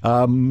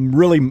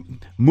really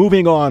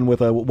moving on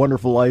with a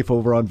wonderful life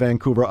over on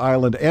Vancouver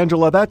Island.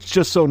 Angela, that's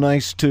just so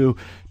nice to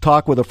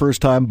talk with a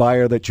first-time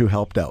buyer that you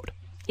helped out.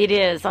 It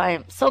is. I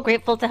am so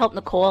grateful to help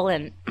Nicole,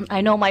 and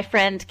I know my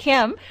friend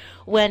Kim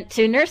went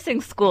to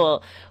nursing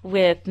school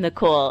with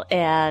Nicole,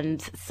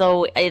 and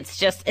so it's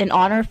just an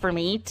honor for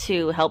me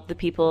to help the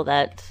people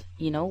that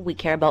we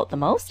care about the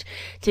most,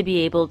 to be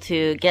able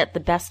to get the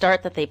best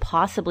start that they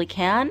possibly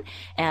can.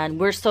 And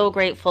we're so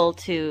grateful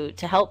to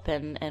help,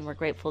 and we're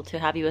grateful to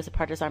have you as a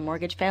part of our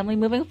mortgage family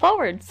moving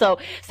forward. So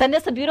send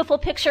us a beautiful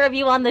picture of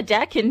you on the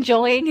deck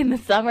enjoying in the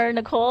summer,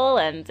 Nicole,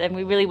 and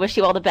we really wish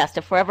you all the best.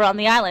 If we're ever on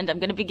the island, I'm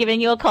going to be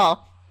giving you a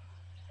call.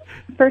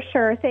 For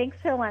sure. Thanks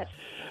so much.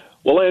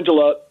 Well,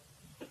 Angela,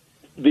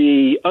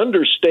 the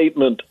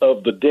understatement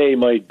of the day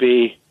might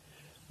be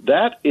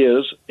that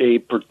is a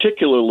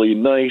particularly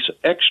nice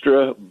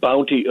extra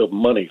bounty of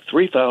money,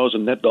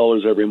 $3,000 net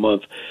dollars every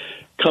month,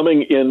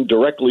 coming in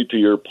directly to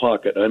your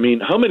pocket. I mean,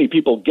 how many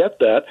people get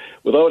that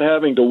without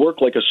having to work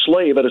like a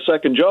slave at a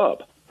second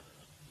job?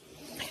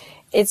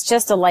 It's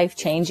just a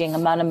life-changing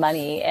amount of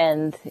money.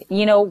 And,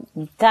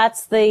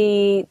 that's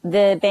the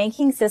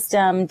banking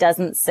system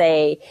doesn't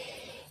say,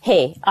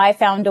 hey, I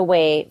found a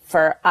way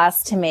for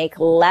us to make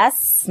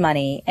less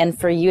money and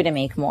for you to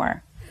make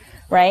more.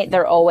 Right?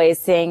 They're always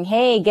saying,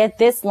 hey, get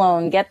this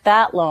loan, get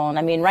that loan.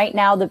 I mean, right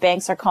now the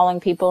banks are calling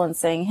people and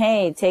saying,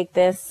 hey, take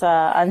this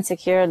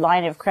unsecured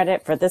line of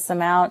credit for this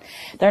amount.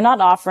 They're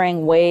not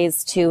offering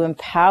ways to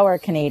empower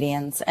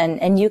Canadians.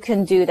 And you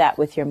can do that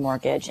with your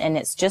mortgage. And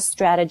it's just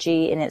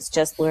strategy, and it's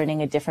just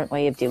learning a different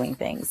way of doing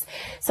things.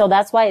 So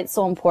that's why it's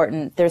so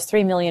important. There's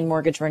 3 million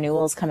mortgage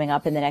renewals coming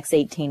up in the next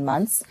 18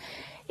 months.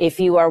 If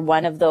you are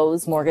one of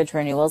those mortgage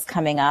renewals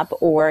coming up,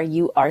 or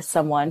you are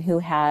someone who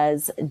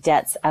has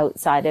debts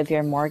outside of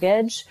your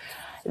mortgage,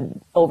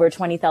 over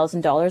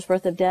 $20,000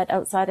 worth of debt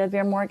outside of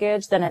your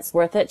mortgage, then it's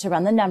worth it to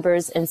run the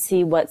numbers and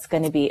see what's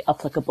going to be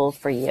applicable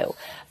for you.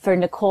 For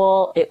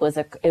Nicole, it was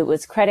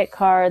credit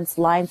cards,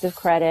 lines of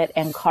credit,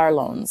 and car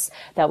loans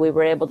that we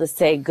were able to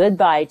say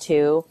goodbye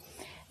to,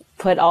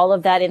 put all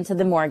of that into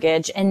the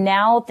mortgage, and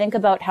now think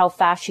about how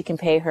fast she can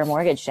pay her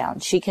mortgage down.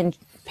 She can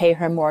pay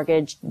her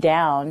mortgage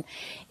down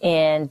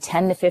in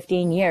 10 to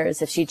 15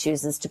 years if she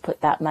chooses to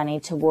put that money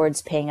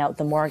towards paying out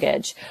the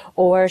mortgage,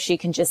 or she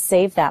can just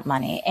save that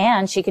money,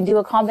 and she can do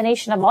a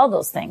combination of all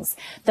those things.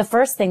 The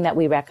first thing that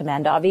we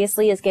recommend,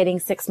 obviously, is getting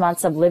 6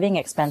 months of living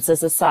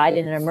expenses aside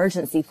in an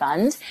emergency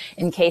fund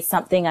in case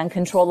something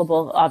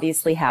uncontrollable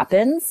obviously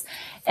happens.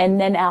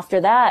 And then after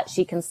that,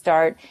 she can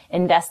start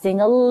investing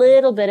a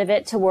little bit of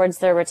it towards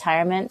their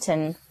retirement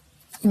and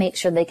make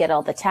sure they get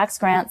all the tax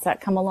grants that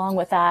come along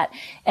with that.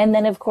 And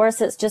then, of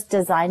course, it's just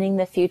designing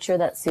the future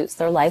that suits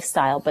their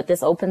lifestyle. But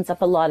this opens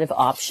up a lot of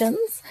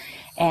options,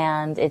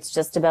 and it's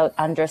just about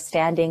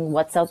understanding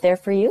what's out there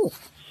for you.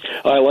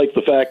 I like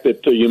the fact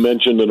that you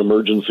mentioned an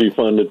emergency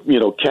fund.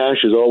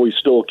 Cash is always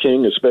still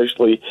king,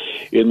 especially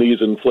in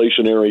these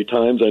inflationary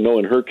times. I know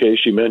in her case,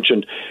 she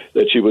mentioned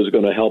that she was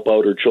going to help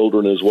out her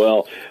children as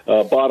well.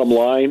 Bottom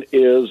line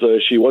is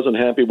she wasn't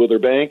happy with her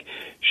bank.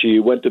 She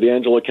went to the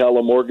Angela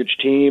Calla mortgage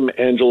team.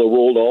 Angela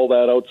rolled all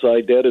that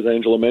outside debt, as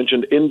Angela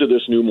mentioned, into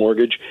this new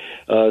mortgage,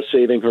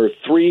 saving her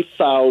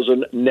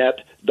 $3,000 net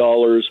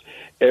dollars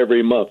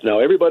every month. Now,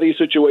 everybody's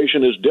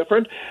situation is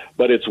different,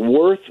 but it's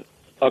worth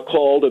a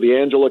call to the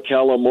Angela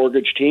Calla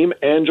mortgage team,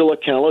 Angela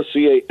Calla,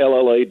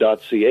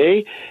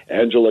 CALLA.ca,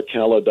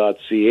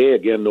 AngelaCalla.ca.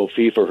 Again, no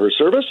fee for her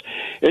service.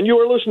 And you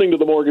are listening to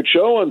The Mortgage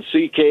Show on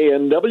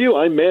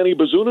CKNW. I'm Manny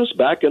Bazunas.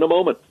 Back in a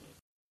moment.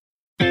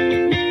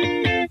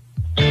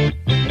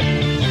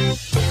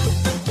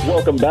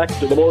 Welcome back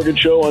to The Mortgage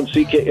Show on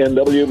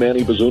CKNW.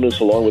 Manny Bazunas,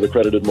 along with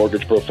accredited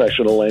mortgage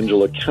professional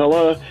Angela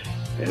Calla,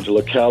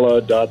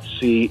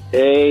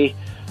 AngelaCalla.ca.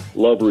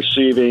 Love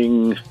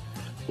receiving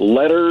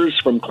letters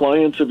from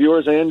clients of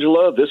yours,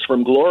 Angela. This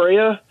from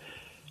Gloria.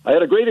 I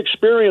had a great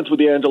experience with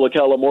the Angela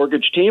Calla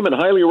mortgage team and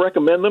highly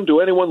recommend them to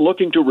anyone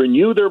looking to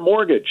renew their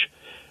mortgage.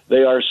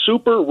 They are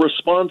super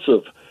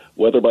responsive,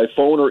 whether by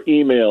phone or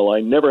email. I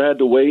never had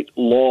to wait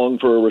long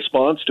for a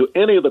response to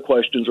any of the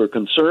questions or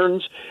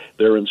concerns.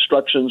 Their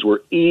instructions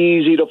were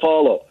easy to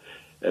follow.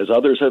 As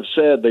others have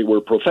said, they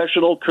were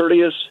professional,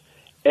 courteous,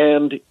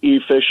 and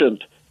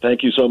efficient.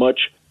 Thank you so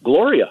much,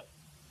 Gloria.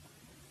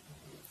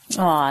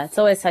 Oh, it's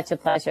always such a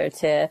pleasure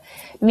to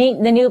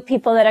meet the new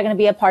people that are going to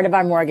be a part of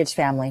our mortgage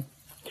family.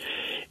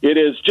 It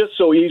is just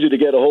so easy to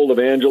get a hold of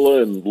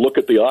Angela and look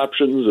at the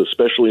options,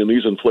 especially in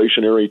these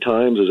inflationary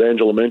times. As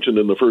Angela mentioned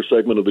in the first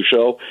segment of the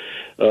show,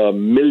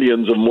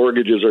 millions of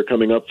mortgages are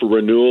coming up for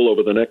renewal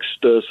over the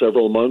next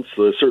several months,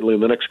 certainly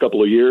in the next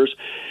couple of years.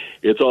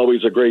 It's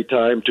always a great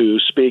time to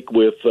speak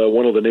with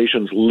one of the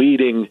nation's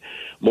leading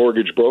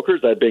mortgage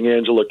brokers, that being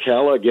Angela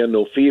Calla. Again,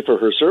 no fee for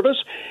her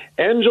service.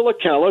 Angela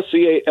Calla,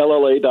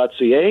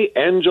 CALLA.ca,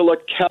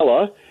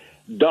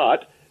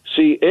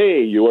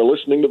 AngelaCalla.ca. You are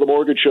listening to The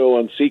Mortgage Show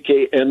on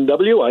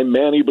CKNW. I'm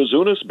Manny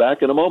Bazunas.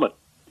 Back in a moment.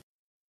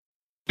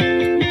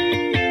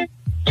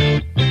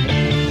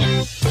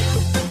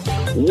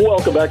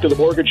 Welcome back to The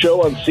Mortgage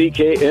Show on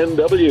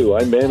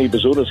CKNW. I'm Manny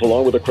Bazunas,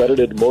 along with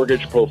accredited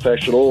mortgage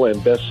professional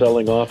and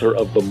best-selling author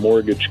of The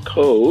Mortgage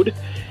Code,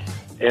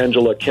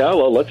 Angela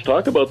Calla. Let's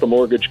talk about The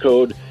Mortgage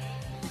Code.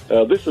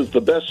 This is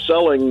the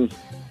best-selling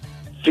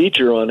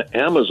feature on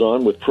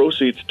Amazon with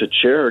proceeds to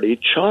charity,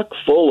 chock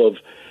full of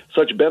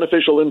such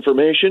beneficial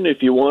information.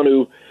 If you want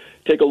to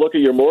take a look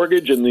at your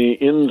mortgage and the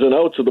ins and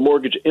outs of the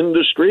mortgage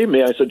industry,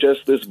 may I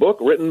suggest this book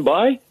written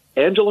by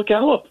Angela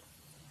Calla?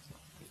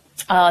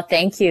 Oh,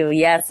 thank you.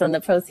 Yes, and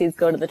the proceeds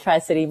go to the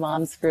Tri-City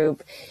Moms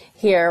Group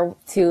here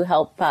to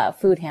help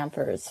food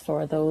hampers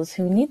for those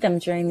who need them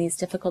during these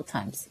difficult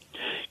times.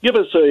 Give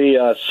us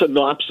a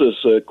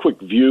synopsis, a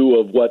quick view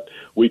of what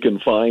we can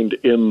find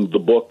in the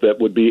book that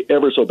would be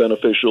ever so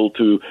beneficial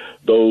to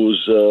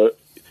those who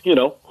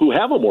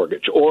have a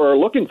mortgage or are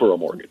looking for a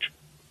mortgage.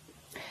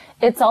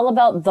 It's all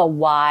about the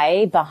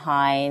why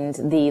behind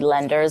the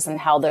lenders and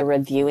how they're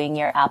reviewing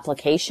your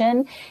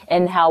application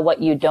and how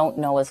what you don't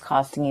know is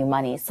costing you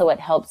money. So it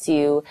helps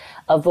you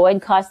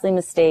avoid costly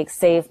mistakes,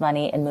 save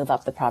money, and move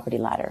up the property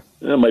ladder.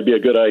 That might be a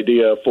good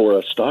idea for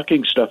a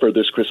stocking stuffer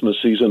this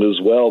Christmas season as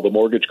well. The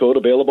Mortgage Code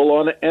available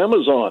on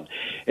Amazon.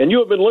 And you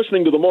have been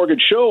listening to The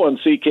Mortgage Show on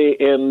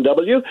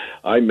CKNW.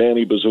 I'm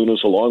Manny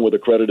Bazunas, along with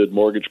accredited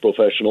mortgage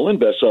professional and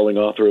best-selling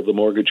author of The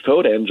Mortgage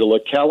Code,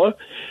 Angela Calla.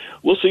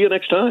 We'll see you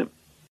next time.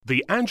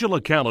 The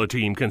Angela Calla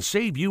team can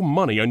save you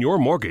money on your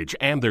mortgage,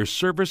 and their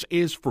service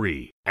is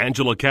free.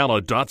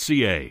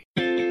 AngelaCalla.ca.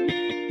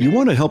 You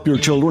want to help your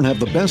children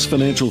have the best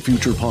financial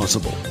future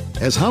possible.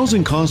 As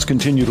housing costs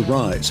continue to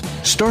rise,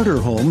 starter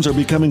homes are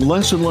becoming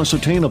less and less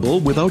attainable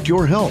without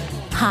your help.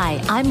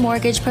 Hi, I'm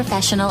mortgage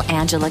professional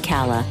Angela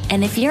Calla,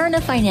 and if you're in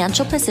a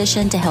financial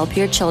position to help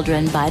your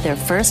children buy their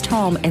first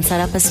home and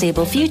set up a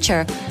stable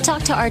future,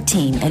 talk to our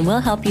team and we'll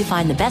help you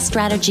find the best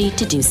strategy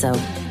to do so.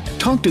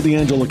 Talk to the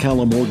Angela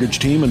Calla Mortgage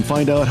Team and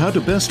find out how to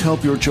best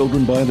help your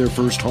children buy their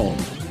first home.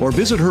 Or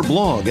visit her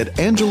blog at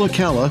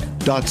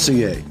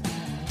AngelaCalla.ca.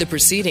 The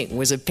proceeding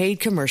was a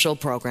paid commercial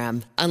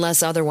program.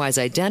 Unless otherwise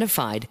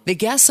identified, the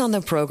guests on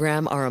the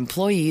program are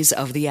employees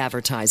of the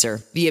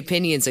advertiser. The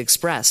opinions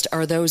expressed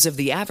are those of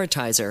the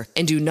advertiser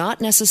and do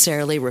not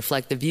necessarily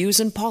reflect the views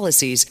and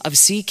policies of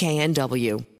CKNW.